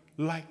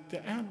like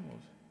the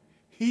animals.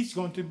 He's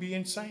going to be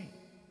insane.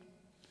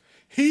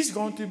 He's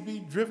going to be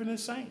driven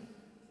insane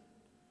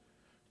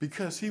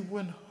because he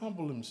wouldn't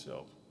humble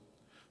himself,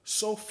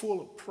 so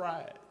full of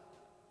pride,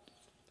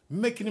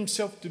 making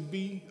himself to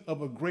be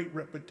of a great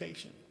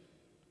reputation.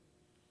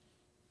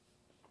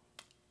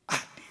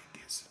 I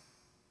did this.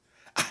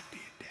 I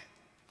did that.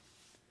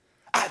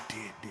 I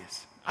did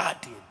this. I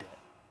did that.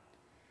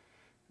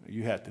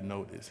 You have to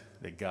notice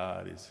that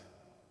God is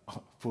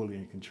fully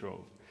in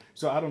control.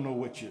 So I don't know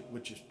what you're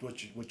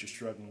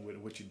struggling with or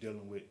what you're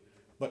dealing with,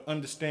 but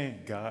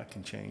understand God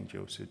can change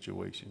your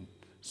situation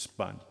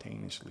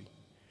spontaneously,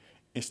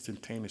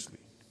 instantaneously.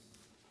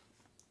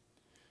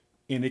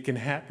 And it can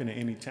happen at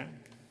any time.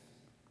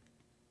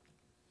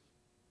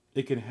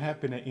 It can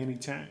happen at any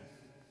time.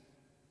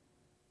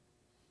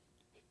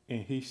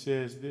 And he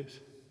says this.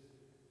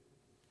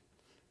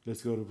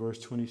 Let's go to verse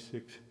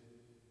 26.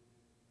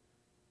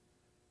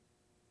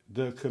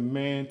 The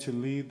command to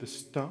leave the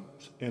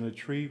stumps and a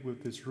tree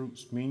with its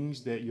roots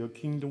means that your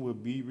kingdom will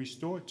be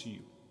restored to you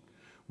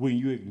when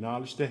you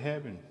acknowledge the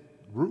heaven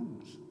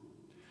rules.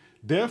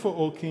 Therefore,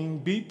 O king,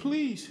 be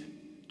pleased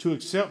to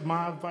accept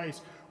my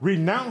advice.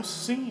 Renounce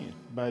sin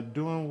by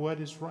doing what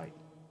is right,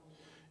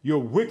 your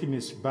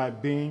wickedness by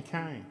being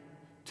kind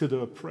to the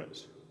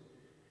oppressed.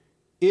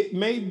 It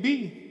may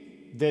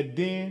be that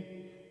then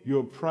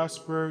your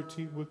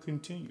prosperity will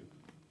continue.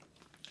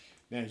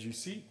 Now, as you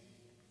see,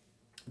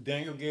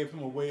 Daniel gave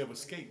him a way of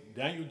escape.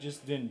 Daniel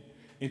just didn't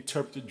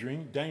interpret the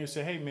dream. Daniel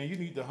said, hey, man, you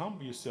need to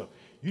humble yourself.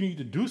 You need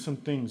to do some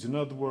things. In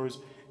other words,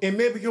 and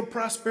maybe your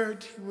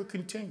prosperity will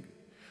continue.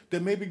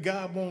 That maybe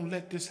God won't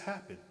let this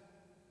happen.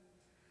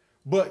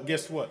 But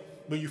guess what?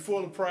 When you're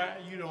full of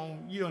pride, you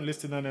don't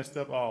listen to none of that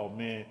stuff. Oh,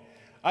 man,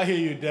 I hear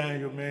you,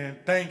 Daniel, man.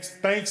 Thanks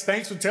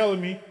for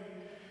telling me.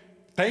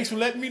 Thanks for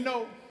letting me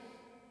know.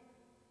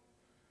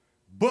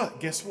 But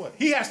guess what?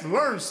 He has to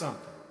learn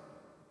something.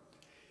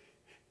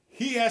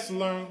 He has to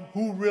learn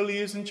who really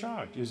is in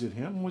charge. Is it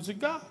him or is it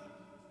God?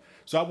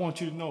 So I want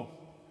you to know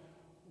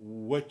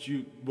what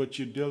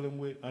you're dealing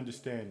with.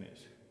 Understand this.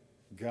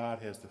 God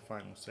has the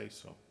final say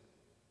so.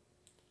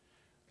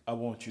 I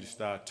want you to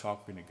start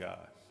talking to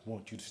God. I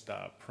want you to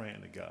start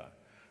praying to God.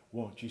 I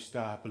want you to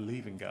start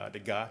believing God,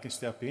 that God can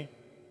step in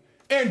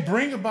and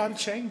bring about a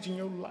change in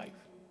your life.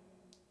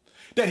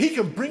 That he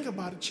can bring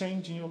about a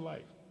change in your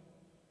life.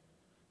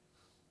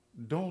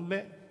 Don't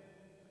let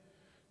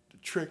the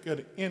trick of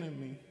the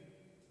enemy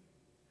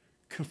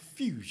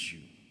confuse you.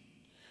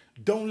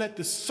 Don't let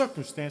the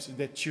circumstances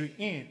that you're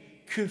in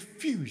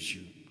confuse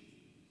you.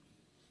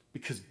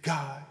 Because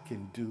God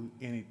can do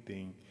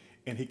anything,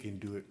 and he can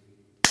do it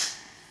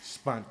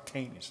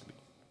spontaneously.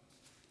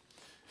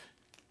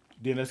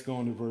 Then let's go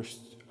on to verse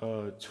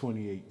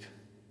 28.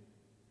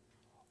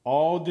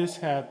 All this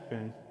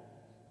happened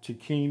to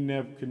King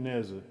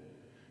Nebuchadnezzar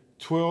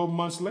 12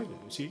 months later.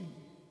 You see,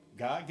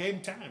 God gave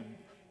him time.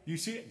 You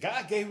see it?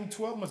 God gave him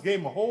 12 months, gave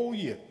him a whole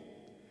year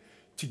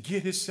to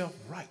get himself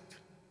right.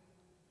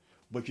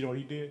 But you know what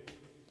he did?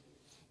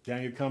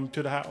 Daniel come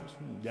to the house.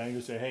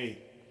 Daniel said, hey,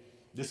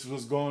 this is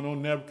what's going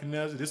on,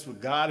 Nebuchadnezzar. This is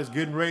what God is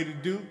getting ready to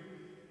do.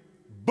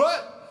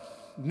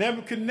 But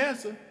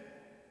Nebuchadnezzar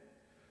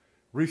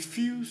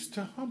refused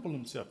to humble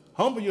himself.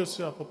 Humble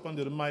yourself up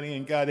under the mighty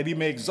hand God that he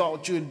may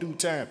exalt you in due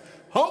time.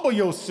 Humble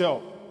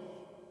yourself.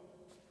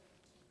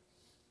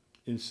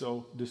 And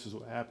so this is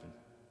what happened.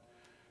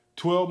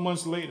 12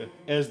 months later,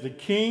 as the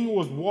king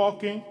was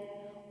walking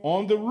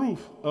on the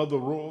roof of the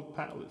royal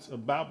palace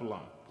of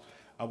Babylon.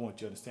 I want you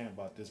to understand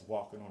about this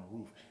walking on the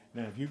roof.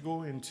 Now, if you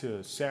go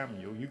into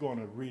Samuel, you're going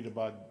to read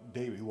about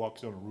David who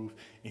walks on the roof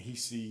and he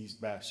sees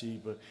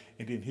Bathsheba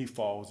and then he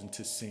falls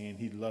into sin.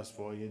 He lusts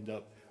for her, he end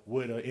up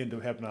with her, end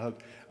up having a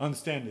husband.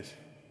 Understand this.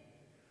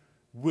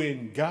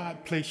 When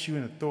God placed you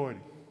in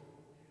authority,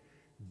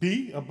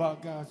 be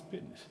about God's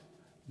business,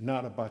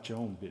 not about your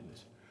own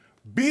business.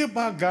 Be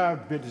about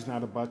God's business,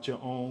 not about your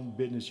own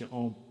business, your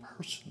own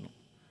personal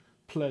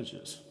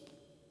pleasures.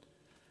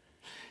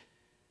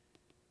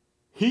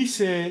 He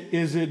said,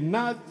 is it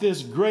not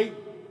this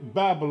great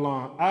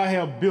Babylon I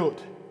have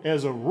built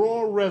as a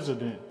royal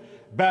residence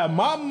by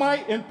my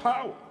might and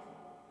power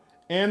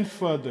and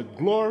for the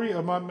glory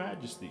of my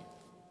majesty?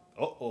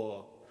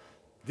 Uh-oh.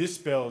 This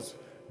spells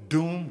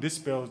doom. This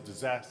spells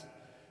disaster.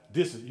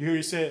 You hear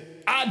he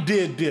said, I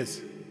did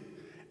this.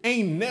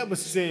 Ain't never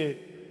said,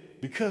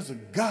 because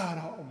of God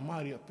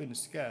Almighty up in the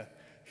sky,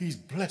 he's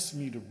blessed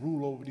me to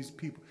rule over these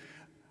people.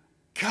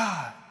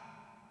 God,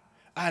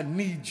 I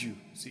need you.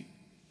 See,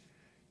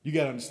 you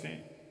got to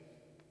understand.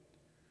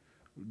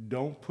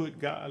 Don't put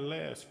God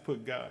last,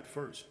 put God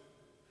first.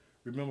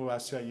 Remember I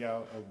said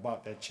y'all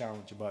about that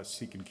challenge about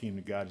seeking the kingdom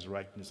of God, his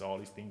righteousness, all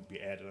these things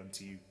be added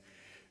unto you.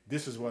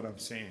 This is what I'm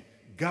saying.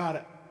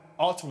 God,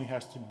 ultimately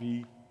has to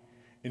be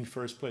in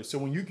first place. So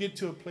when you get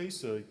to a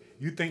place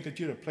you think that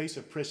you're in a place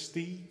of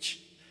prestige,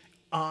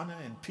 honor,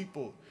 and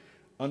people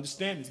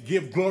understand this,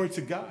 give glory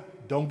to God.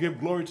 Don't give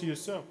glory to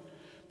yourself.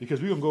 Because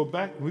we're going to go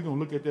back and we're going to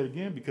look at that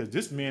again, because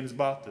this man is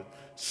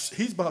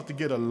he's about to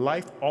get a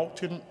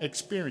life-altering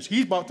experience.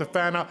 He's about to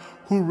find out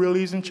who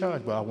really is in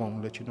charge. But I want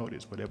to let you know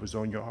this. Whatever's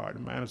on your heart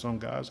and mind is on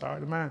God's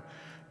heart and mind.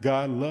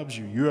 God loves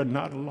you. You're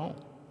not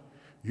alone.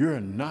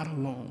 You're not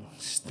alone.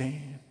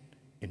 Stand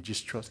and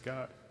just trust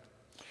God.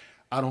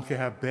 I don't care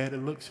how bad it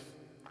looks.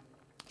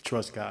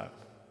 Trust God.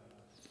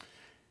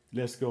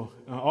 Let's go.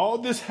 Now, all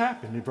this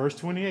happened in verse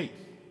 28.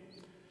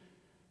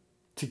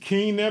 To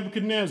King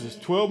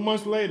Nebuchadnezzar, 12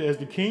 months later, as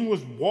the king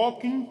was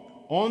walking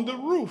on the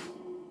roof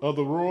of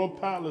the royal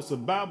palace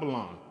of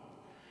Babylon,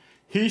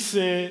 he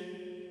said,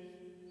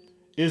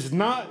 "Is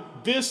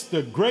not this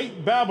the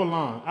great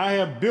Babylon I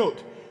have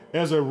built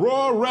as a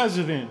royal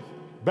residence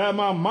by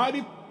my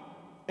mighty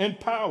and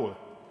power,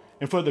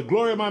 and for the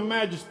glory of my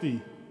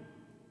majesty?"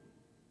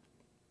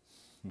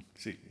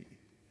 See,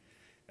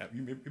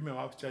 you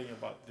remember I was telling you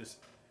about this.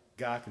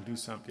 God can do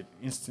something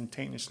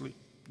instantaneously.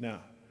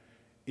 Now,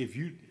 if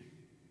you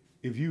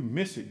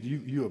miss it,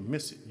 you'll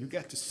miss it. You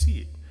got to see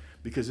it,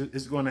 because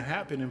it's going to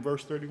happen in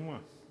verse 31.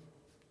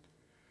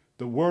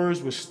 The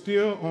words were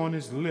still on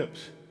his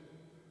lips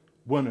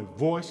when a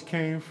voice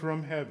came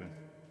from heaven.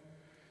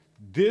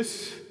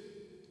 "This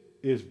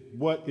is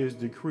what is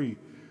decreed.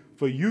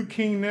 For you,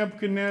 King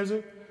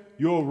Nebuchadnezzar,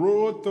 your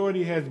royal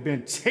authority has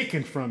been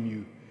taken from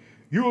you.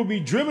 You will be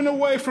driven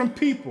away from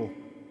people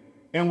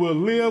and will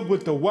live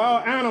with the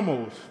wild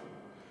animals.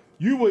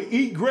 You will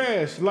eat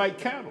grass like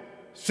cattle.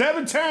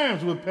 7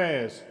 times will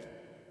pass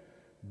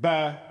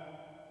by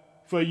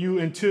for you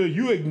until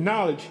you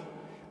acknowledge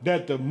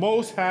that the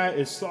Most High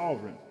is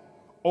sovereign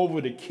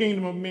over the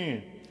kingdom of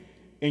men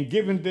and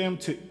giving them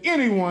to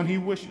anyone he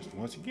wishes."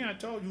 Once again, I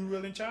told you, you're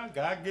really in charge.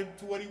 God gives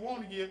to what he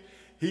wants to give.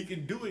 He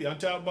can do it. I'm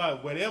talking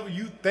about whatever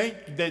you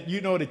think that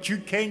you know that you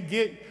can't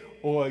get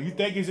or you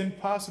think is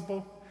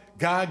impossible,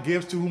 God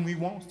gives to whom he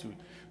wants to.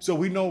 So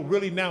we know,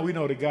 really now we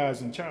know that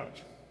God's in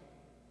charge.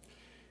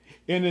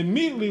 And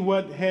immediately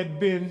what had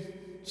been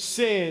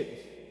said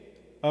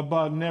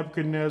about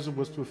Nebuchadnezzar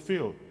was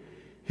fulfilled.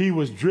 He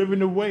was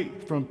driven away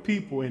from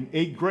people and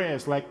ate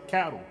grass like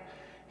cattle.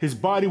 His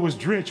body was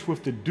drenched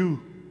with the dew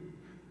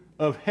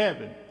of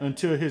heaven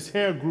until his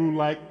hair grew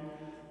like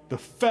the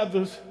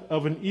feathers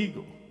of an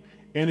eagle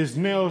and his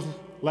nails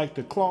like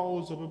the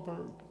claws of a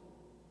bird.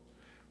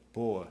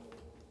 Boy,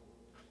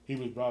 he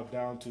was brought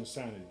down to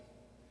insanity.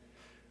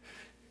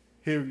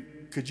 Here,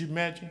 could you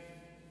imagine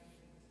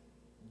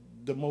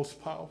the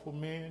most powerful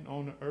man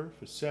on the earth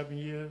for 7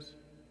 years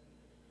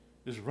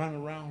is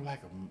running around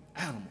like an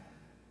animal,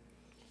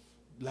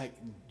 like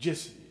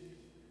just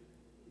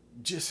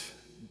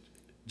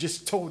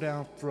toe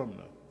down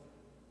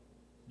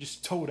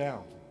toe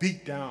down,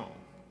 beat down,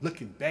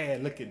 looking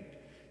bad,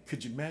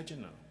 could you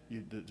imagine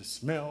the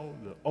smell,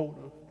 the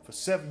odor for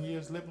 7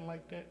 years living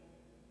like that?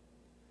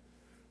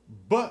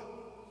 But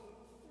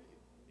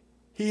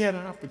he had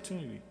an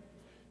opportunity.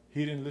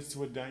 He didn't listen to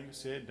what Daniel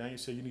said. Daniel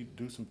said, you need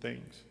to do some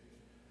things.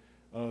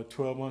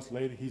 12 months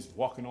later, he's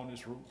walking on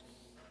this roof.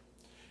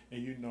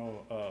 And,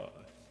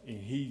 and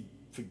he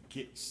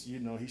forgets,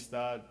 he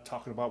started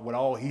talking about what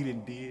all he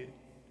did.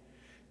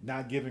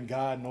 Not giving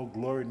God no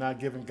glory, not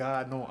giving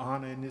God no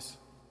honor in this.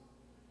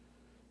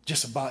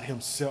 Just about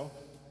himself.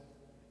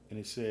 And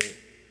he said,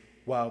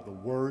 while the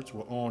words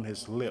were on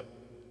his lip,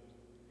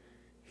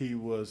 he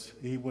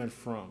went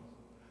from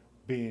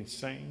being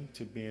sane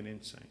to being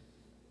insane.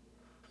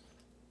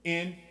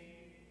 In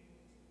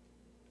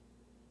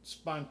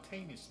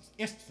spontaneously,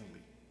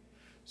 instantly.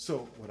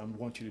 So what I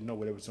want you to know,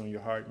 whatever's on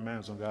your heart and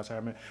mind is on God's heart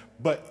and mind.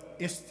 But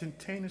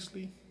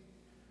instantaneously,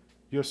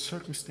 your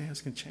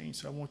circumstance can change.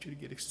 So I want you to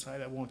get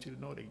excited. I want you to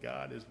know that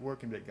God is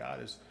working, that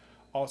God is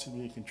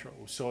ultimately in control.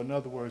 So in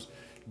other words,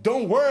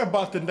 don't worry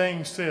about the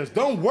name says.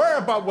 Don't worry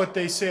about what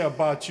they say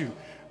about you.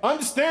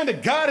 Understand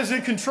that God is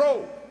in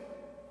control.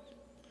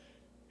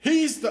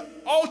 He's the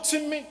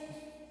ultimate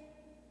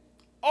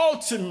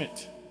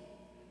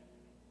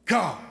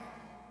God,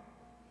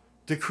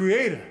 the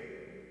creator,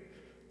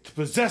 the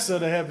possessor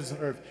of the heavens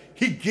and earth.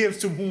 He gives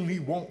to whom he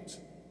wants.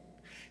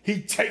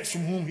 He takes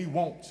from whom he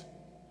wants.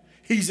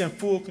 He's in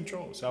full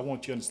control. So I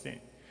want you to understand,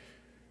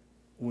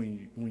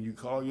 when you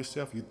call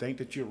yourself, you think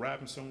that you're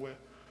arriving somewhere,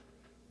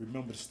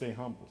 remember to stay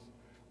humble.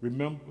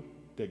 Remember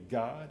that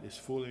God is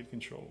fully in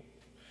control.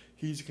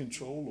 He's in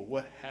control of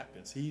what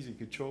happens. He's in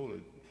control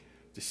of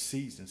the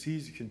seasons.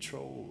 He's in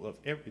control of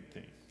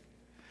everything.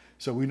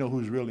 So we know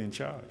who's really in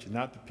charge. It's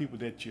not the people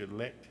that you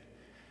elect.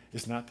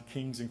 It's not the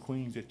kings and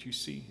queens that you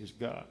see. It's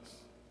God.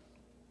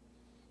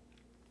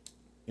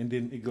 And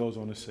then it goes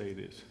on to say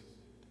this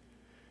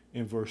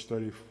in verse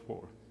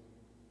 34.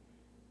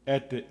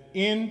 At the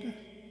end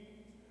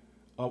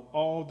of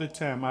all the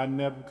time, I,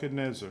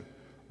 Nebuchadnezzar,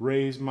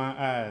 raised my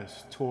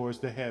eyes towards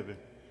the heaven,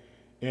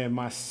 and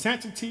my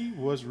sanctity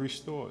was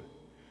restored.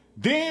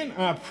 Then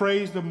I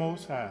praised the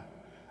Most High.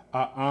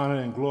 I honor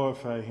and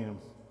glorify him,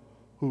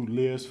 who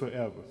lives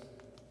forever.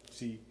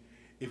 See,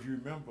 if you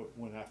remember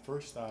when I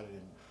first started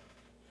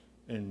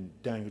in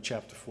Daniel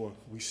chapter 4,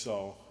 we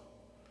saw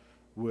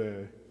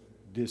where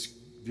this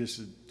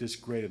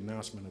great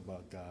announcement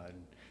about God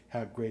and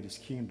how great his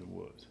kingdom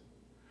was.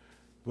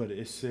 But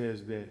it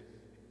says that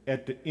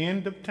at the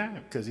end of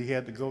time, because he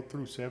had to go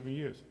through 7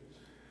 years,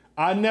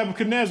 I,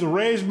 Nebuchadnezzar,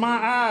 raised my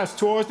eyes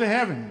towards the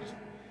heavens,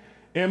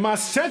 and my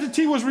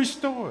sanctity was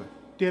restored.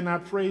 Then I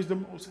praised the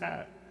Most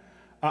High.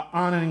 I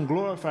honored and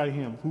glorified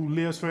him who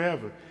lives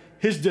forever.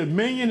 His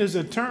dominion is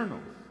eternal.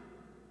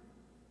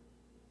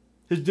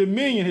 His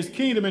dominion, his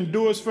kingdom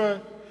endures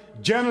for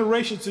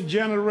generations to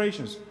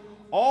generations.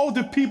 All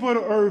the people of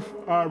the earth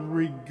are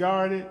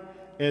regarded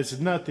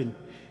as nothing.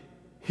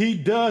 He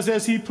does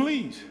as he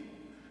pleases.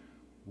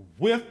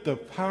 With the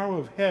power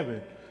of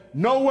heaven,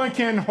 no one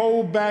can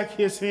hold back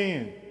his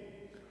hand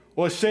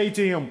or say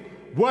to him,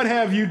 "What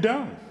have you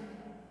done?"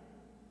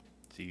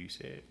 See, you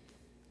said,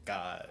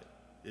 God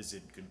is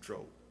in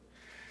control.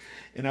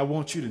 And I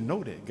want you to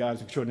know that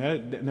God's in control.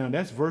 Now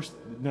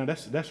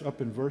that's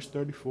up in verse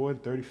 34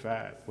 and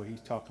 35 where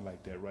he's talking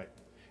like that, right?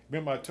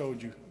 Remember I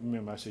told you,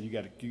 I said you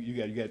gotta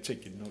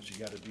take your notes, you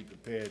gotta be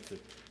prepared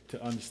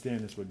to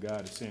understand this what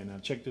God is saying. Now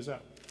check this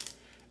out.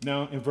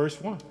 Now in verse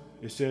 1,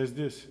 it says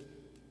this.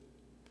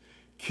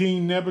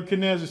 King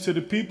Nebuchadnezzar, to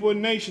the people and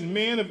nation,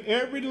 men of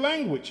every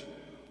language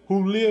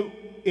who live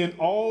in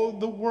all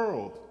the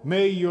world,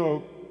 may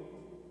your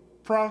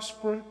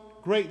prosper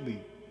greatly.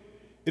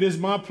 It is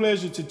my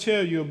pleasure to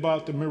tell you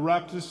about the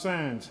miraculous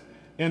signs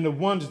and the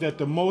wonders that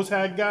the Most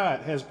High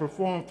God has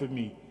performed for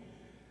me.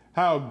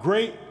 How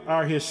great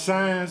are his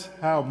signs,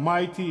 how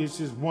mighty is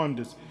his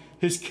wonders.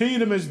 His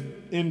kingdom is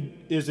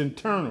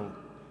eternal.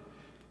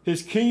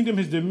 His kingdom,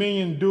 his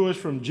dominion endures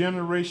from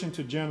generation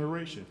to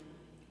generation.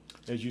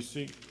 As you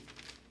see,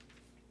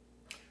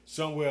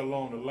 somewhere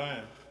along the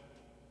line,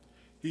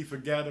 he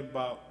forgot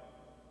about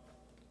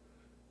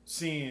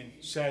seeing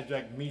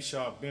Shadrach,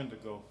 Meshach,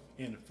 Abednego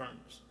in the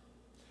furnace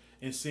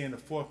and seeing the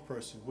fourth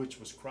person, which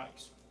was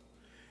Christ.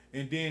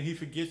 And then he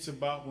forgets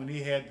about when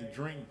he had the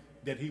dream,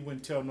 that he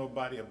wouldn't tell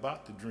nobody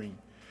about the dream.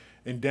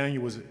 And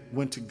Daniel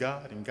went to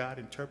God, and God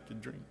interpreted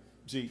the dream.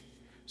 See,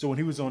 so when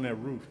he was on that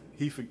roof,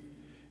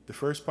 the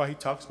first part he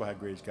talks about how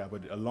great is God,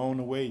 but along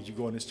the way, as you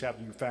go in this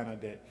chapter, you find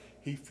out that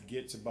he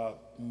forgets about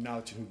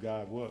acknowledging who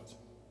God was.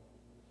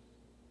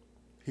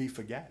 He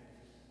forgot.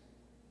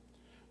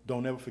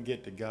 Don't ever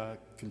forget that God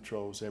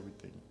controls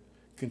everything.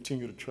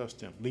 Continue to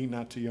trust him. Lean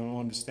not to your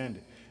own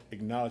understanding.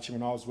 Acknowledge him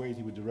in all his ways,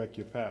 he will direct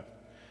your path.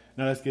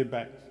 Now let's get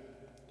back.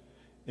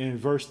 In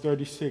verse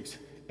 36,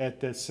 at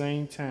that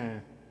same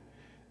time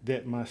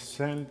that my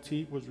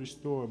sanity was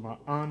restored, my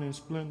honor and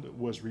splendor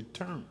was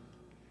returned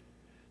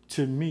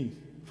to me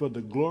for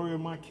the glory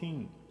of my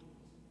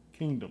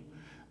kingdom.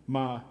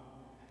 My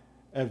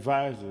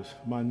advisors,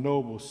 my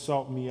nobles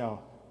sought me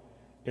out,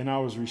 and I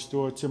was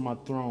restored to my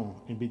throne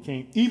and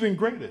became even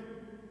greater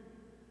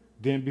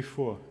than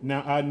before.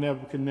 Now I,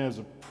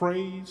 Nebuchadnezzar,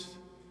 praise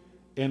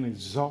and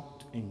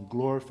exalt and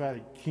glorify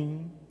the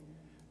King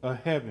of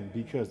heaven,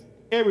 because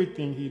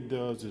everything he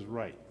does is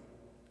right.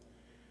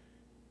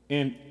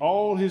 And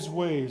all his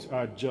ways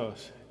are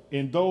just.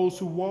 And those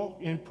who walk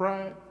in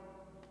pride,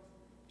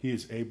 he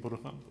is able to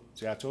humble.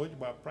 See, I told you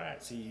about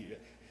pride. See,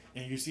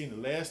 and you see, the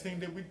last thing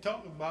that we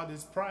talk about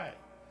is pride.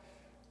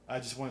 I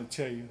just want to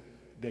tell you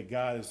that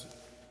God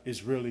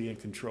is really in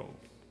control.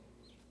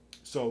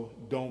 So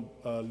don't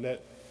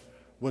let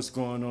what's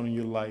going on in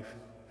your life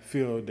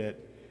feel that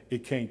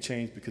it can't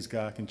change, because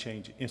God can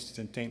change it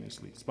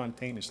instantaneously,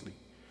 spontaneously.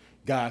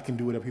 God can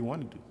do whatever he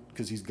wants to do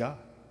because he's God.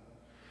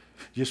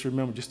 Just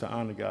remember just to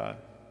honor God.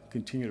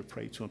 Continue to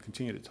pray to him.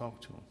 Continue to talk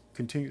to him.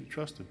 Continue to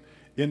trust him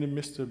in the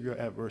midst of your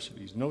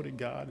adversities. Know that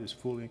God is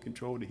fully in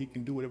control, that he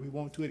can do whatever he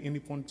wants to at any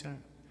point in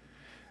time.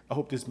 I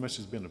hope this message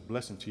has been a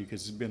blessing to you,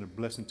 because it's been a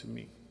blessing to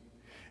me.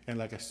 And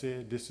like I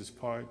said, this is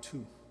part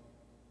 2.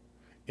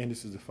 And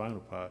this is the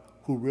final part.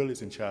 Who really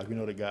is in charge? We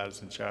know that God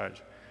is in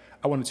charge.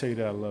 I want to tell you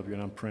that I love you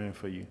and I'm praying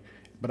for you.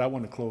 But I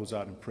want to close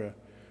out in prayer.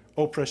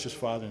 Oh, precious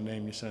Father, in the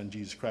name of your Son,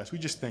 Jesus Christ, we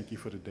just thank you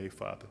for today,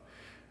 Father.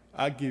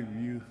 I give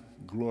you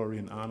glory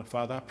and honor.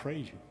 Father, I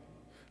praise you,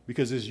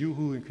 because it's you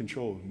who are in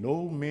control.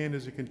 No man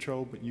is in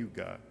control but you,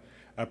 God.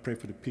 I pray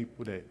for the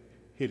people that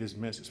hear this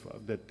message, Father,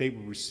 that they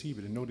will receive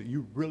it and know that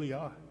you really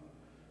are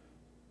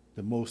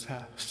the Most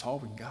High,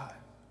 sovereign God,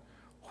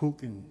 who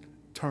can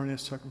turn their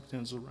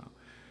circumstances around.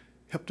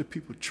 Help the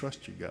people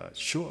trust you, God.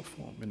 Show up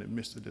for them in the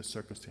midst of their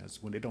circumstances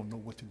when they don't know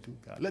what to do,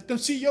 God. Let them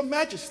see your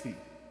majesty.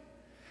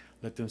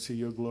 Let them see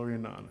your glory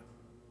and honor.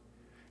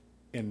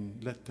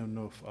 And let them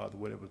know, Father,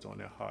 whatever's on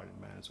their heart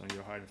and mind is on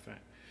your heart and mind.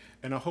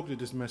 And I hope that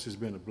this message has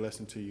been a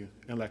blessing to you.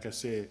 And like I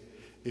said,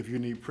 if you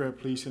need prayer,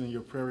 please send in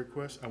your prayer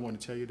requests. I want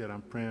to tell you that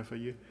I'm praying for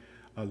you.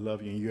 I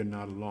love you, and you're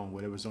not alone.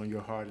 Whatever's on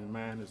your heart and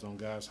mind is on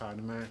God's heart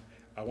and mind.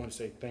 I want to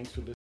say thanks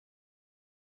for listening.